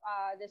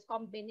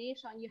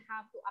combination, you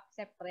have to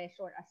accept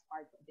pressure as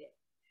part of it.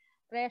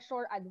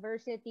 Pressure,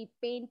 adversity,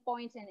 pain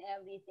points, and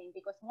everything.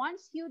 Because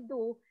once you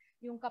do,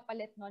 yung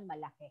kapalit nun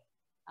malaki.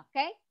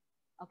 Okay?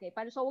 Okay,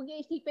 so huwag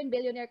niyo isipin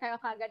billionaire kayo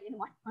kagad in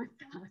 1 month.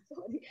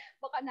 So,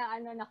 baka na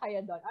ano na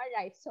kayo doon.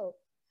 Alright, so,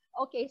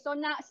 okay, so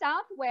na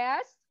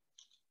Southwest,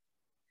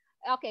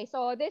 okay,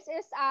 so this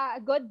is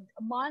a good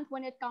month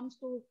when it comes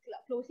to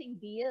closing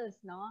deals,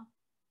 no?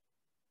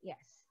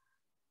 Yes.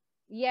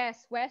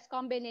 Yes, West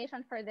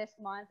combination for this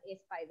month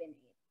is 5 and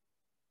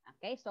 8.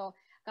 Okay, so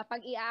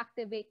kapag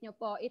i-activate nyo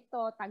po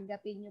ito,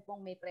 tanggapin nyo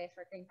pong may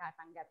pressure kayong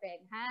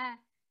tatanggapin, ha?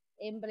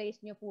 Embrace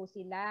nyo po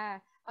sila.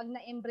 Pag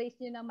na-embrace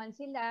nyo naman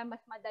sila,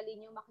 mas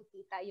madali nyo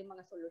makikita yung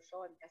mga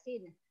solusyon.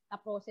 Kasi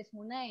na-process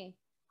mo na eh.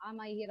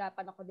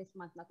 Mahihirapan ako this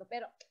month na to.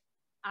 Pero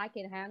I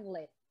can handle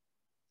it.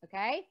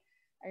 Okay?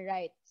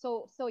 Alright.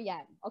 So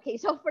yan. Okay,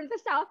 so for the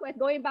Southwest,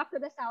 going back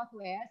to the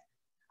Southwest,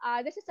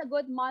 this is a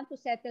good month to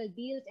settle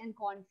deals and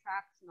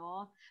contracts,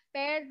 no?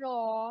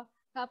 Pero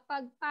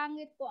kapag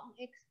pangit po ang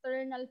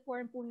external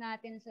form po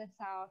natin sa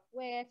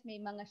Southwest,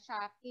 may mga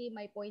shaki,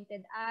 may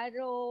pointed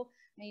arrow,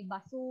 may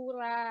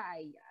basura,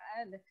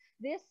 ayan.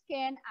 This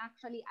can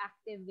actually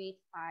activate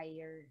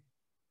fire.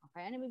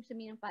 Okay, ano ibig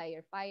sabihin ng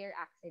fire? Fire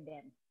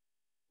accident.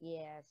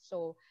 Yes,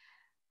 so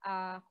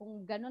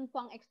kung ganun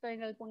po ang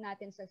external po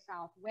natin sa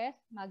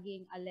Southwest,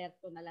 maging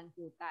alerto na lang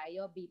po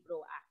tayo, be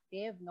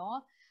proactive,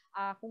 no?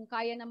 Kung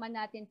kaya naman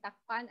natin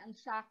takpan ang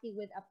shaki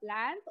with a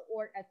plant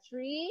or a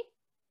tree,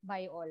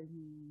 by all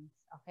means.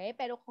 Okay?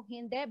 Pero kung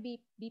hindi,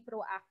 be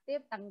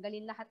proactive.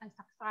 Tanggalin lahat ng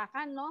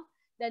saksakan, no?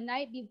 The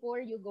night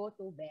before you go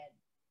to bed.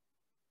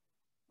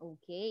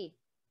 Okay.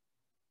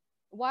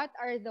 What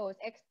are those?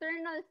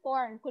 External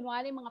form.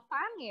 Kunwari mga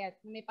pangit.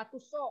 May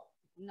patusok,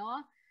 no?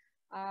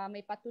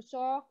 May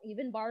patusok.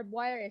 Even barbed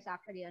wire is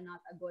actually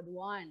not a good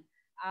one.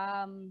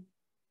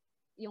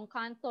 Yung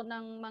kanto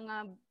ng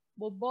mga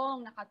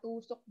bubong,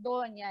 nakatusok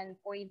doon. Yan,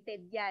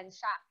 pointed yan.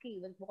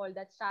 Shaki. We call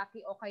that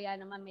shaki. O kaya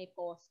naman may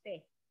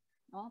poste.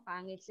 No?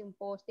 Pangit yung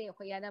poste o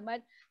kaya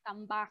naman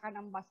tambakan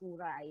ng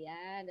basura.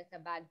 Ayan, that's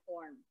a bad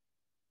form.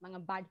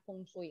 Mga bad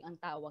feng shui ang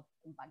tawag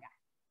kumbaga.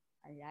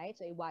 Alright,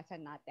 so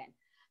iwasan natin.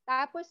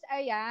 Tapos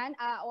ayan,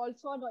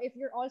 also no, if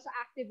you're also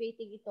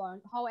activating ito,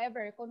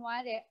 however,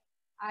 kunwari,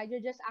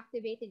 you're just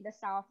activating the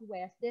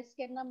Southwest, this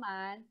can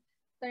naman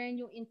turn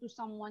you into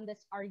someone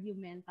that's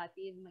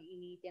argumentative,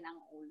 mainitin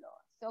ang ulo.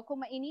 So,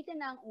 kung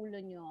mainitin na ang ulo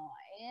nyo,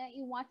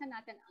 iwasan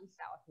natin ang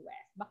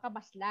Southwest. Baka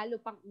mas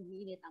lalo pang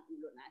uminit ang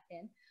ulo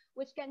natin,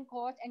 which can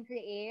cause and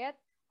create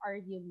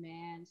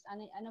arguments.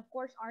 And of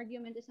course,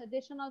 argument is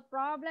additional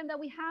problem that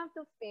we have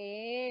to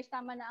face.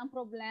 Tama na ang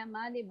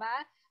problema, di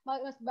ba?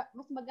 Mas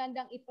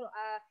magandang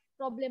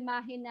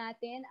problemahin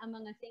natin ang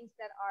mga things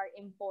that are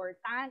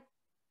important.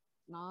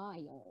 No,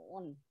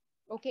 ayun.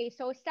 Okay,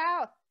 so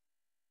South.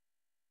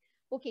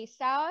 Okay,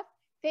 South,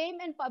 fame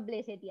and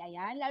publicity.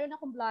 Ayan, lalo na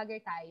kung vlogger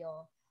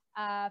tayo.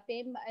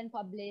 Fame and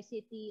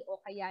publicity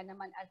o kaya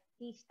naman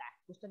artista.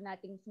 Gusto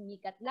nating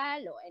sumikat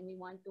lalo and we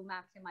want to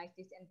maximize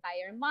this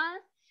entire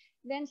month.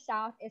 Then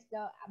South is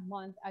the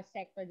month,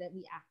 sector that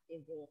we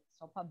activate.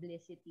 So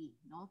publicity,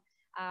 no?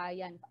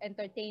 Ayan,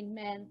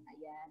 entertainment,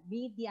 ayan,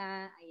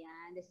 media,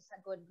 ayan. This is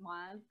a good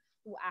month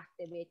to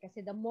activate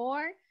kasi the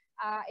more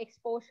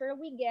exposure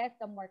we get,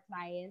 the more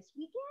clients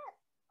we get.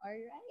 All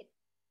right.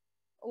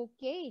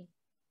 Okay.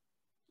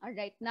 All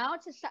right, now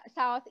it's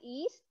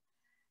Southeast.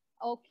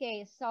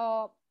 Okay,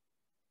 so,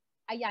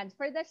 ayan,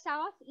 for the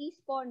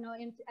Southeast po, no,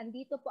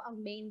 andito po ang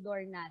main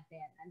door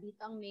natin.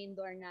 Andito ang main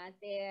door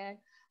natin,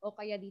 o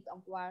kaya dito ang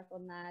kwarto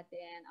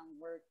natin, ang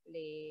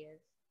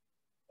workplace.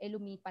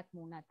 Lumipat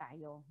muna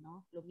tayo,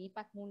 no?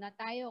 Lumipat muna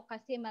tayo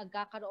kasi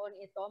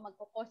magkakaroon ito,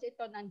 magkukos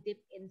ito ng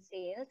dip in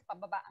sales,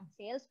 pababa ang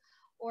sales,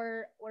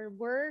 or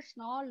worse,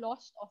 no,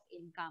 loss of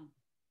income.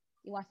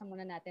 Iwasan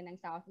muna natin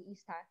ang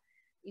Southeast, ha?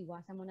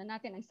 Iwasan muna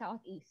natin ang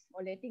Southeast.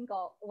 Ulitin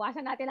ko,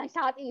 iwasan natin ang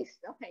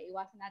Southeast. Okay,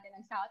 iwasan natin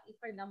ang Southeast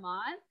for the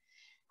month.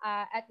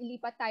 At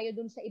ilipat tayo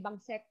dun sa ibang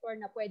sector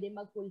na pwede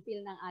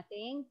mag-fulfill ng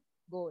ating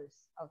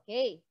goals.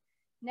 Okay.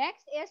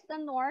 Next is the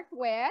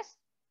Northwest.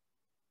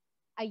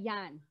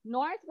 Ayan.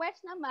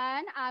 Northwest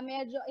naman,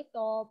 medyo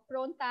ito,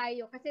 prone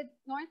tayo. Kasi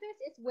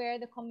Northwest is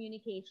where the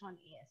communication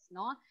is,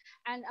 no?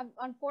 And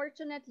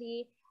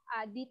unfortunately,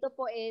 dito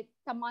po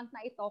sa month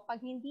na ito, pag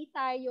hindi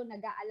tayo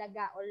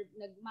nag-aalaga or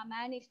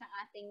nagmamanage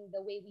ng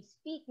the way we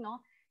speak, no,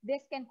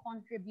 this can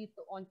contribute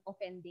to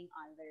offending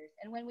others.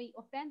 And when we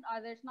offend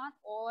others, not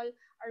all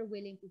are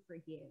willing to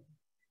forgive.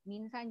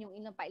 Minsan yung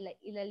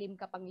ilalim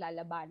ka pang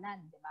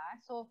lalabanan, di ba?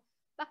 So,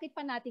 bakit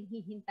pa natin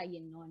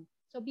hihintayin nun?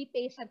 So, be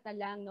patient na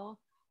lang, no?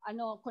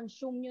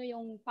 Consume nyo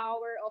yung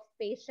power of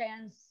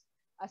patience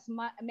as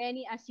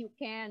many as you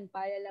can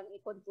para lang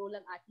i-control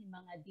ang ating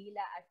mga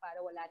dila at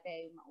para wala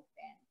tayong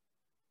ma-offend.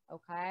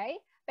 Okay?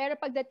 Pero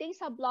pagdating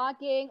sa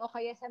blogging o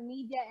kaya sa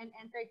media and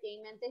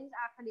entertainment, this is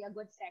actually a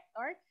good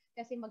sector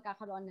kasi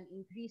magkakaroon ng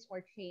increase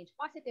or change,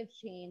 positive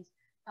change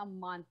sa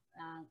month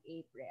ng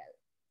April.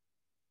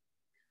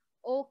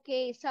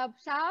 Okay, sa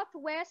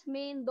Southwest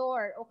main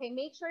door. Okay,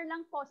 make sure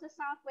lang po sa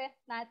Southwest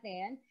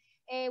natin,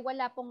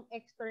 wala pong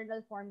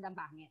external form na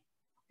bangit.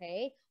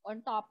 Okay?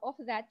 On top of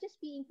that, just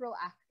being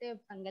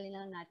proactive. Tanggalin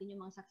lang natin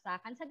yung mga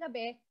saksakan sa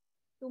gabi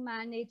to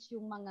manage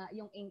yung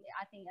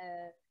ating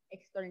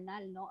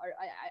external, no, or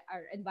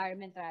our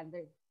environment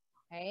rather.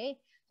 Okay?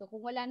 So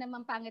kung wala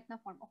namang pangit na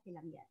form, okay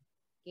lang yan.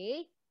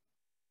 Okay?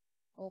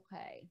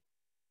 Okay.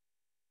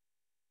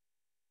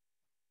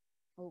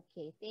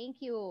 Okay,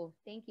 thank you.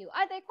 Thank you.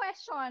 Other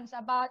questions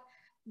about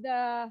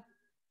the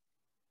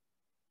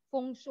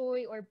Feng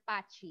Shui or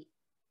Pachi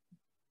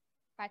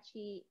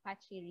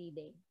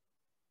reading?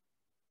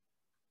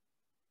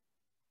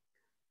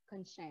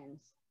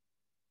 Concerns?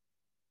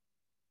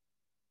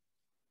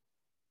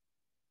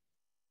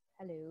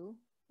 Hello?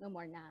 No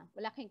more na.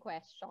 Wala kayong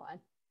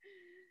question.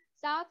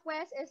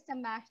 Southwest is the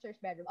master's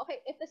bedroom.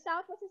 Okay, if the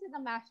southwest is in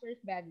the master's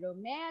bedroom,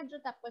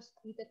 medyo tapos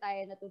dito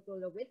tayo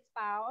natutulog with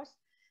spouse,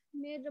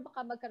 medyo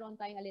baka magkaroon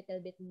tayong a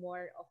little bit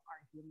more of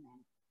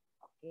argument.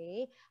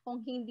 Okay?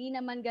 Kung hindi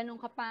naman ganun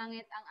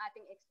kapangit ang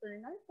ating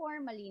external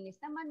form, malinis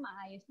naman,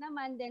 maayos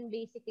naman, then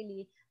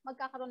basically,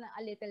 magkakaroon ng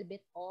a little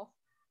bit of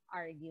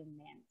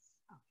arguments.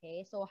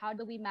 Okay? So, how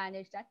do we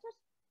manage that? Just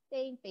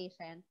staying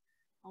patient.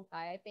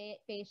 Okay?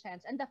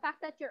 Patience. And the fact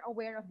that you're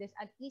aware of this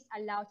at least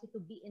allows you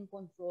to be in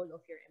control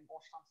of your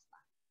emotions.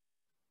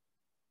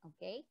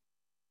 Okay?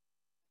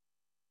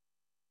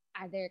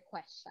 Other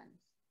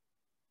questions?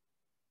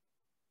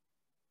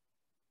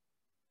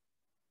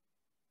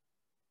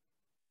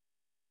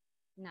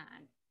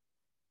 Naan.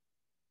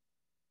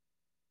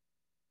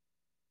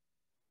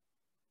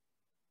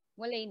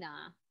 Wala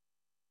na.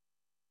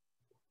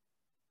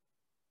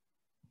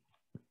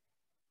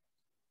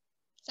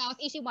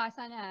 Southeast,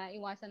 iwasan na.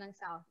 Iwasan ng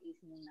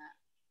Southeast muna.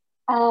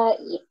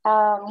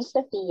 Miss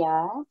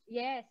Sophia?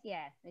 Yes,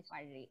 Miss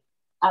Marjorie.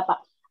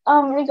 Apa.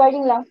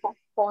 Regarding lang po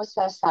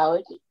sa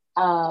Southeast,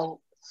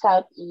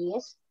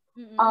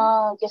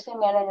 kasi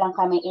meron lang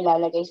kami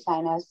ilalagay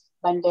sana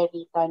banda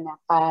rito na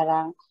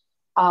parang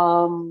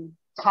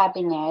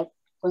cabinet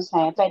kung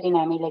saan pwede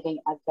namin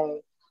ilagay other.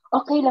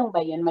 Okay lang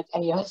ba yun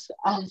mag-ayos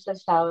sa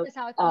Southeast?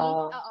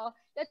 Oo.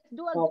 Let's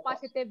do a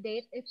positive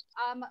date. If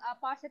a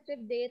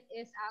positive date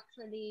is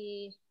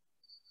actually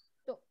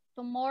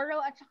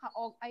tomorrow at saka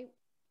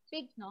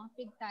pig, no?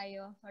 Pig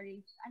tayo.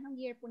 Sorry. Anong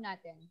year po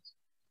natin?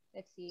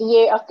 Let's see.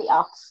 Year of the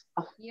Ox.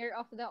 Year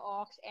of the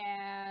Ox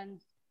and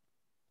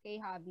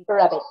kay hobby.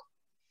 Rabbit.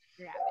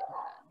 Rabbit.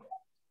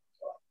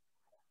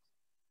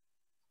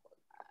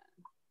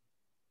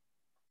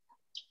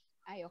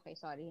 Ay, okay.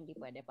 Sorry. Hindi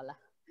pwede pala.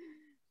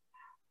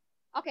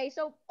 Okay.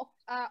 So,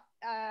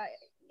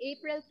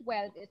 April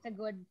 12th is a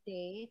good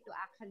day to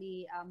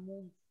actually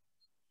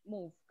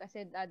move.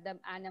 Kasi the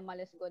animal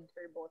is good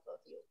for both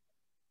of you.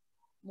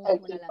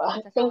 Move mo na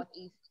lang sa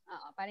Southeast.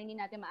 Para hindi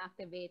natin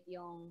ma-activate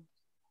yung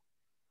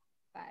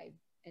 5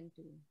 and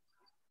 2.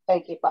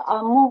 Okay pa.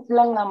 Move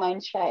lang naman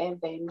siya and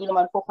then hindi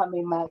naman po kami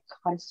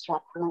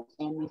mag-construct ng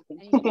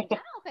anything.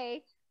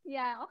 Okay.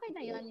 Yeah, okay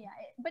na yun. Yeah.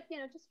 But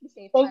just be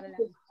safe. Thank para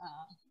you. lang.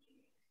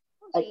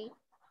 Okay.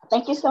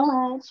 Thank you so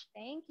much.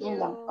 Thank you. Yun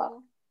lang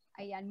po.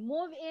 Ayan.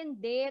 Move-in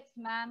dates,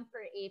 ma'am,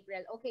 for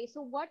April. Okay,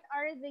 so what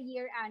are the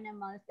year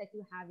animals that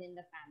you have in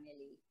the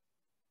family?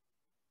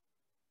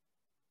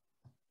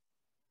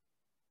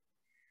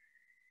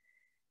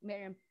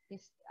 Meron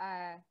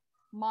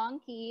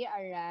monkey,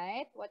 all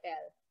right. What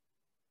else?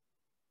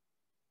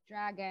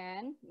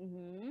 Dragon.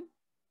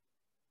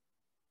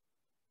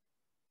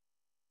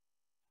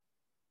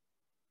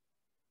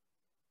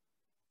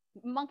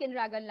 Monkey and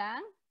dragon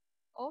lang?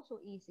 Oh,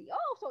 so easy.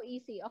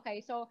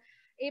 Okay, so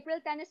April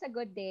 10 is a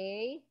good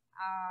day.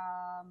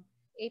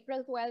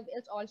 April 12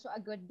 is also a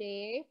good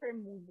day for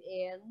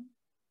move-in.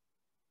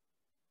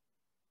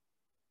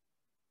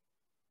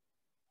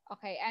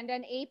 Okay, and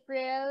then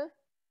April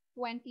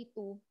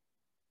 22.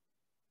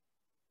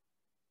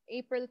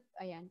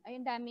 Ayan,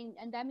 ang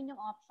daming yung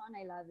option.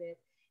 I love it.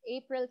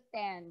 April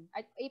 10.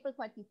 April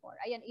 24.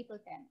 Ayan,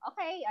 April 10.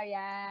 Okay,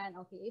 ayan.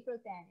 Okay,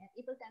 April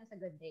 10. April 10 is a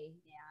good day.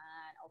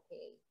 Ayan,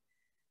 okay.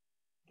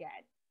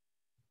 Good.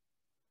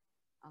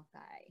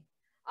 Okay.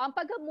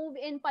 Pag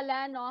move-in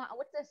pala, no,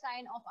 what's the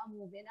sign of a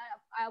move-in?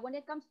 When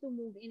it comes to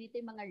move-in,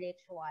 ito yung mga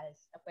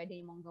rituals na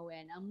pwede mong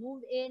gawin. Ang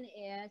move-in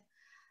is,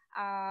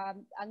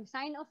 ang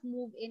sign of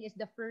move-in is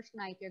the first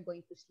night you're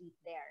going to sleep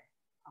there.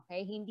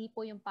 Okay? Hindi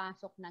po yung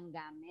pasok ng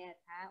gamit.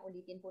 Ha?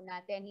 Ulitin po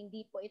natin,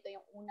 hindi po ito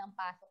yung unang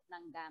pasok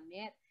ng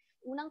gamit.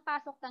 Unang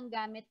pasok ng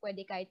gamit,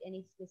 pwede kahit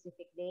any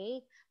specific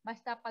day.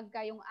 Basta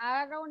pagka yung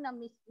araw na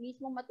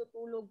mismo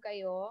matutulog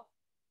kayo,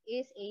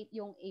 is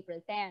yung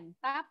April 10.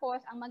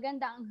 Tapos, ang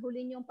maganda, ang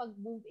huli yung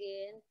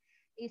pag-move-in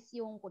is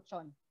yung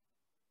kutsyon.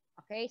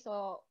 Okay?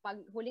 So, pag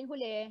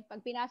huling-huli,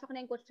 pag pinasok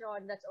na yung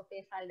kutsyon, that's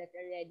official that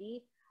you're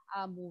ready,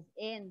 move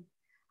in.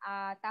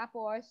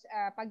 Tapos,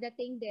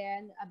 pagdating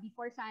din,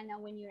 before sana,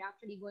 when you're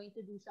actually going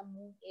to do some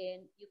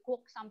move-in, you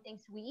cook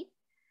something sweet.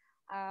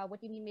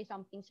 What do you mean by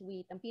something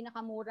sweet? Ang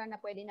pinakamura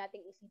na pwede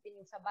nating isipin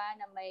yung saba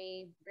na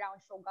may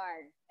brown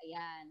sugar.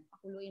 Ayan.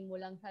 Pakuluin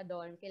mo lang sa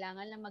doon.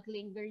 Kailangan lang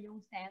mag-linger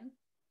yung scent.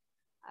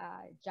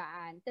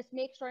 Dyan. Just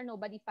make sure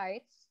nobody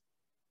fights.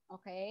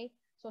 Okay?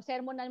 So,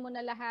 sermonan mo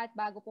na lahat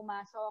bago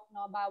pumasok.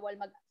 No? Bawal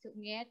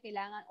mag-sungit.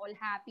 Kailangan all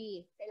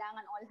happy.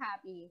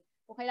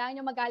 Kung kailangan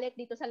nyo magalit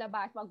dito sa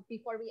labas,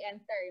 before we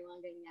enter, yung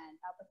mga ganyan.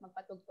 Tapos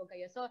magpatugtog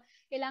kayo. So,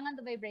 kailangan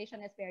the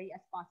vibration is very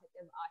as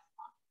positive as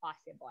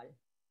possible.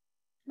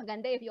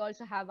 Maganda if you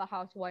also have a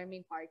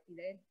housewarming party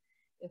then,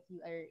 if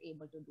you are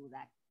able to do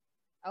that.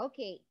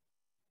 Okay.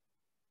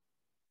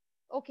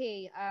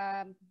 Okay.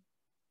 I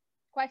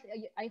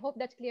hope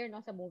that's clear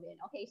no sa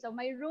move-in. Okay, so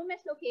my room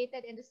is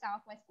located in the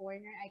southwest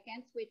corner. I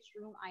can't switch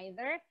room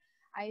either.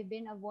 I've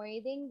been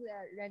avoiding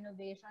the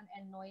renovation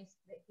and noise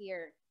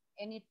here.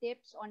 Any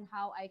tips on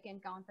how I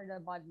can counter the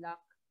bad luck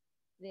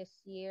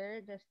this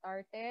year? Just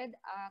started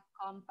a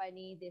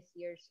company this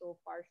year, so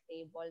far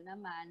stable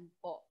naman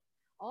po.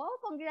 Oh,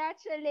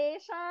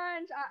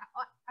 congratulations!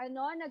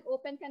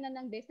 Nag-open ka na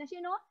ng business.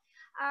 You know,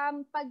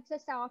 pag sa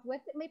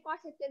Southwest, may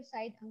positive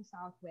side ang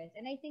Southwest.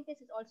 And I think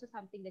this is also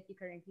something that you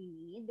currently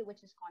need,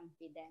 which is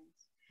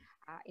confidence.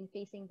 In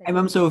facing the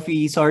Ma'am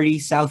Sophie,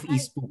 sorry,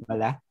 Southeast po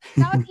pala.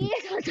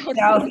 Southeast.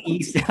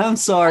 Southeast, I'm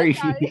sorry.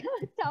 Southeast.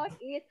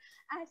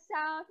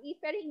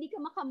 Southeast, pero hindi ka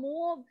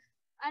makamove.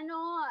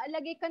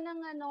 Lagay ka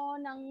ng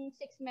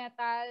 6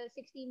 metal,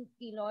 16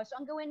 kilos.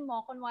 So, ang gawin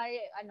mo, kunwari,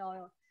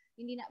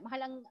 hindi na,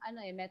 mahalang,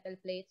 metal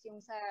plates,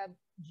 yung sa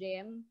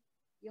gym,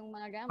 yung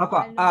mga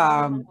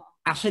gano'n.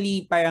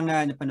 Actually, parang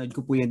napanood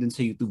ko po yan dun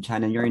sa YouTube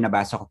channel nyo, or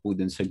nabasa ko po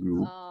dun sa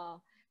group.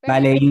 Pero,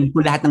 Bale, yun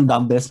po lahat ng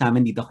dumbbells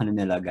namin dito ka na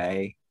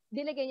nilagay.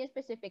 Dilagay niyo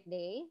specific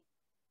day?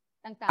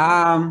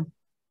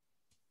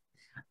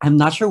 I'm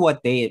not sure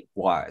what day it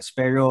was,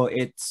 pero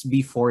it's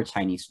before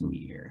Chinese New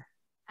Year.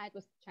 It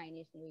was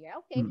Chinese New Year.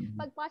 Okay.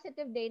 Pag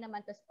positive day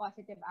naman, tas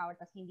positive hour,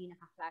 tas hindi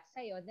naka-class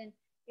sa'yo, then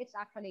it's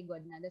actually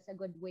good na. That's a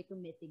good way to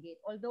mitigate.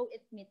 Although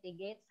it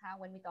mitigates,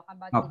 when we talk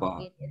about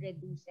mitigate, it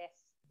reduces.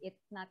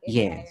 It's not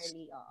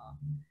entirely. Yes.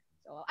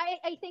 So,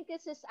 I think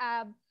this is,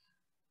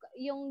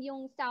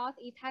 yung South,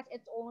 it has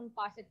its own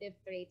positive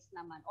traits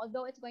naman.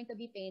 Although it's going to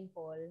be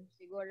painful,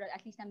 siguro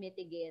at least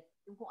na-mitigate.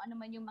 Yung kung ano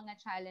man yung mga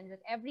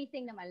challenges,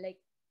 everything naman, like,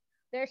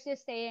 there's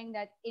this saying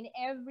that in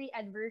every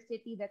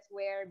adversity, that's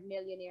where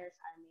millionaires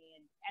are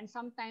made. And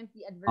sometimes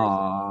the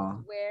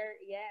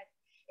adversity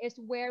is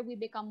where we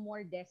become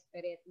more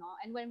desperate, no?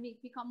 And when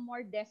we become more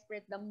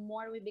desperate, the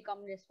more we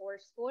become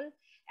resourceful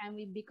and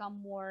we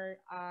become more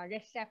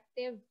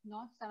receptive,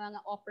 no, sa mga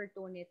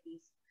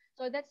opportunities.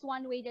 So that's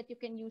one way that you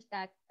can use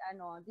that,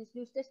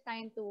 use this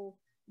time to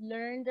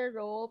learn the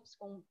ropes.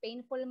 Kung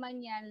painful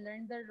man yan,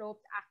 learn the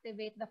ropes,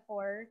 activate the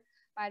 4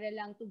 para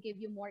lang to give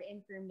you more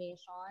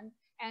information.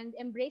 And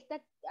embrace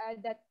that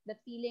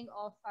feeling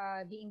of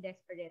being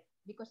desperate,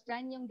 because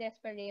then yung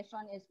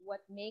desperation is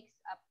what makes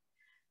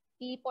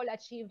people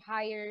achieve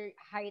higher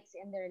heights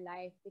in their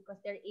life, because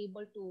they're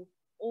able to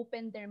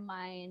open their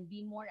mind,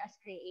 be more as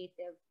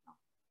creative.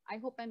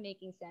 I hope I'm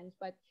making sense,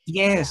 but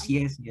yes.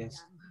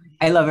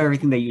 I love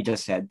everything that you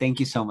just said. Thank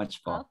you so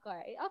much, po.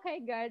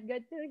 Okay,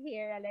 good to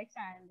hear,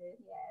 Alexander.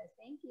 Yes,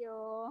 thank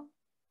you.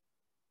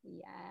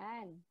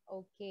 Yan.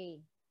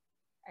 Okay.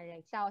 All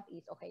right,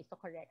 Southeast. Okay, so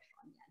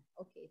correction yan.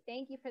 Okay,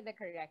 thank you for the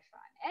correction.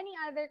 Any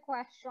other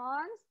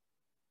questions?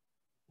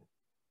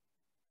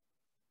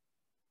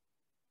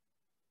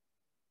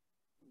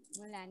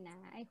 Wala na.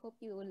 I hope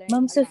you learned.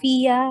 Ma'am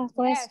Sophia,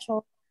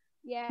 question.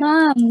 Yes.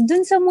 Ma'am,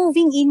 dun sa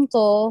moving in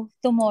ko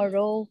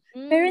tomorrow,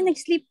 pero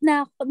nag-sleep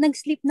na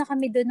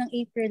kami dun ng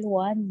April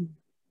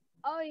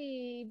 1.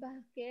 Ay,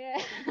 bakit?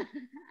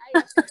 Ay,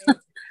 okay.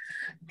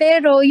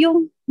 Pero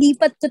yung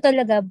lipat ko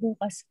talaga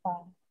bukas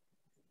pa.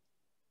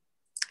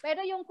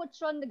 Pero yung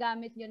kutsyon,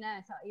 nagamit nyo na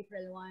sa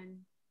April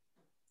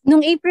 1. Nung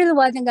April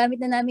 1, nagamit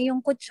na namin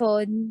yung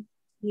kutsyon.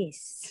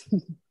 Yes.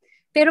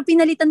 Pero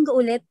pinalitan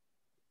ko ulit.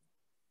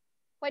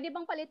 Pwede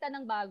bang palitan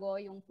ng bago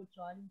yung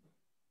kutsyon?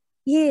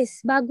 Yes,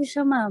 bago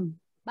siya, ma'am.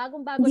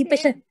 Bagong-bago Hindi din? pa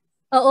siya.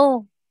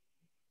 Oo.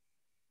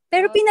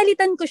 Pero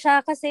pinalitan ko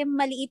siya kasi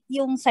maliit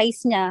yung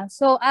size niya.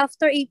 So,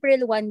 after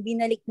April 1,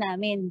 binalik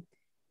namin.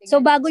 So,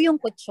 bago yung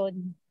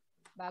kutsyon.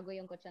 Bago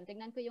yung kutsyon.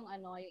 Tingnan ko yung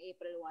yung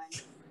April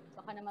 1.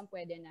 Baka naman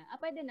pwede na.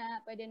 Pwede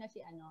na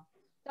si .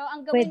 So,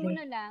 ang gawin mo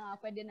na lang,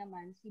 pwede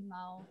naman si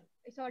Mau.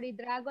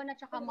 Dragon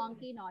at saka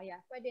monkey, no?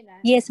 Yeah, pwede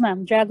na. Yes,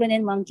 ma'am. Dragon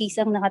and monkeys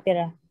ang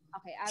nakatira.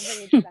 Okay,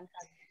 average lang.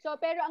 So,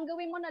 pero ang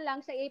gawin mo na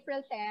lang sa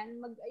April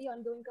 10,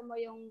 gawin ka mo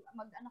yung,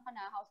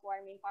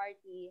 housewarming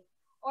party.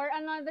 Or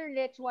another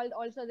ritual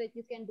also that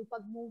you can do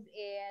pag move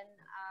in,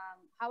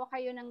 hawak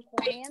kayo ng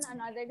coin.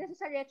 This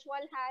is a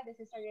ritual, This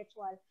is a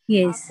ritual.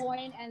 Yes.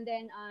 Coin and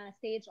then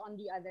sage on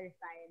the other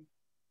side.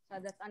 So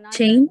that's another.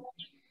 Chain?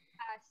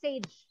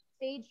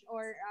 Sage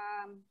or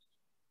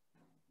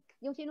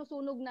yung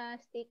sinusunog na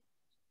stick.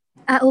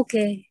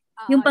 Okay.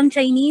 Yung pang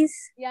Chinese?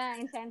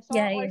 Yeah, incense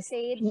Yeah, or yes.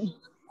 sage.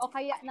 O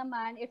kaya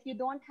naman, if you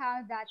don't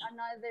have that,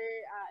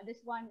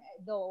 this one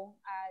though,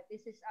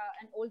 this is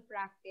an old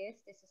practice.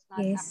 This is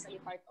not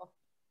actually part of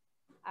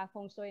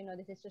Feng Shui, no?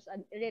 This is just a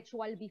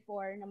ritual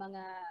before na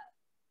mga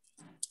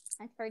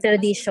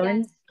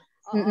tradition.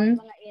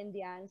 Mga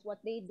Indians, what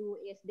they do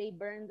is they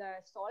burn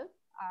the salt.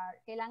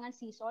 Kailangan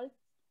sea salt.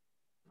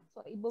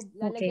 So,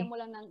 lalagyan mo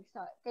lang ng,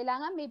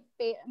 kailangan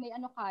may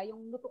ano ka,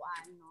 yung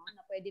lutuan, no?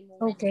 Na pwede mo,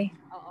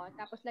 oo.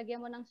 Tapos, lagyan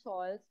mo ng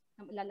salt,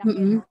 lalaki,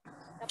 no?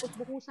 Tapos,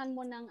 buhusan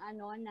mo ng,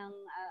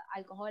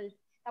 alcohol.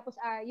 Tapos,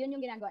 yun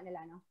yung ginagawa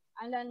nila, no?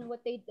 And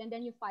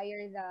then you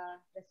fire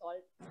the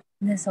salt.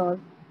 The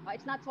salt.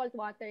 It's not salt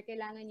water.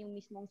 Kailangan yung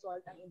mismong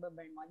salt ang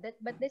ibaburn mo.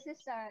 But this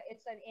is,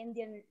 it's an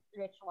Indian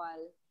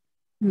ritual.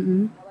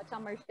 But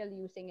some are still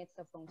using it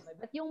sa Feng Shui.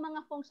 But yung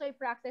mga Feng Shui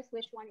practice,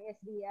 which one is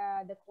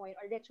the coin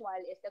or ritual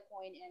is the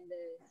coin and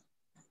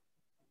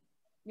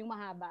yung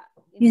mahaba.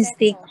 Yung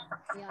stick.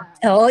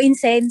 Yeah. Oo,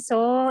 insenso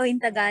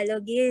in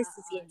Tagalog. Yes.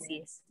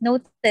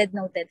 Noted.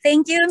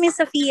 Thank you, Miss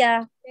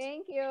Sophia.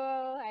 Thank you.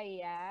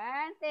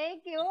 Ayan.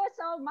 Thank you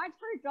so much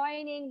for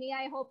joining me.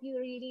 I hope you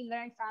really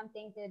learned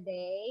something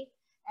today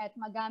at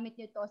magamit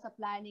nyo to sa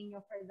planning nyo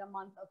for the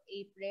month of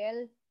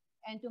April.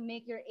 And to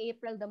make your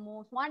April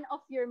one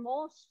of your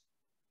most,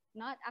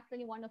 not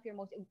actually one of your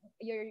most,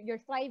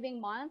 your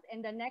thriving month, and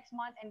the next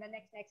month, and the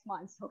next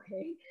month,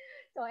 okay?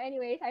 So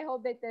anyways, I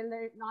hope that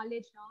the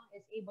knowledge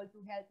is able to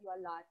help you a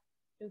lot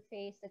to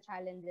face the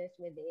challenges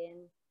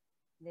within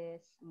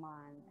this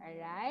month. All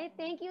right?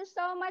 Thank you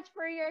so much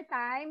for your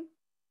time.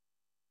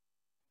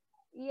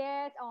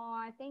 Yes,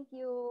 thank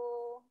you.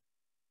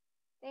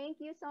 Thank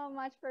you so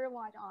much for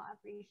watching. I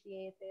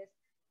appreciate this.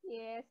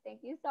 Yes,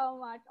 thank you so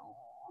much.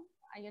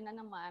 Ayun na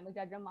naman,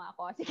 magdadrama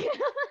ako.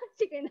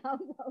 Sige na,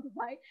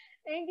 bye.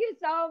 Thank you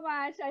so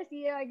much. I'll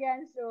see you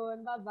again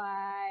soon.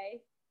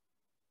 Bye-bye.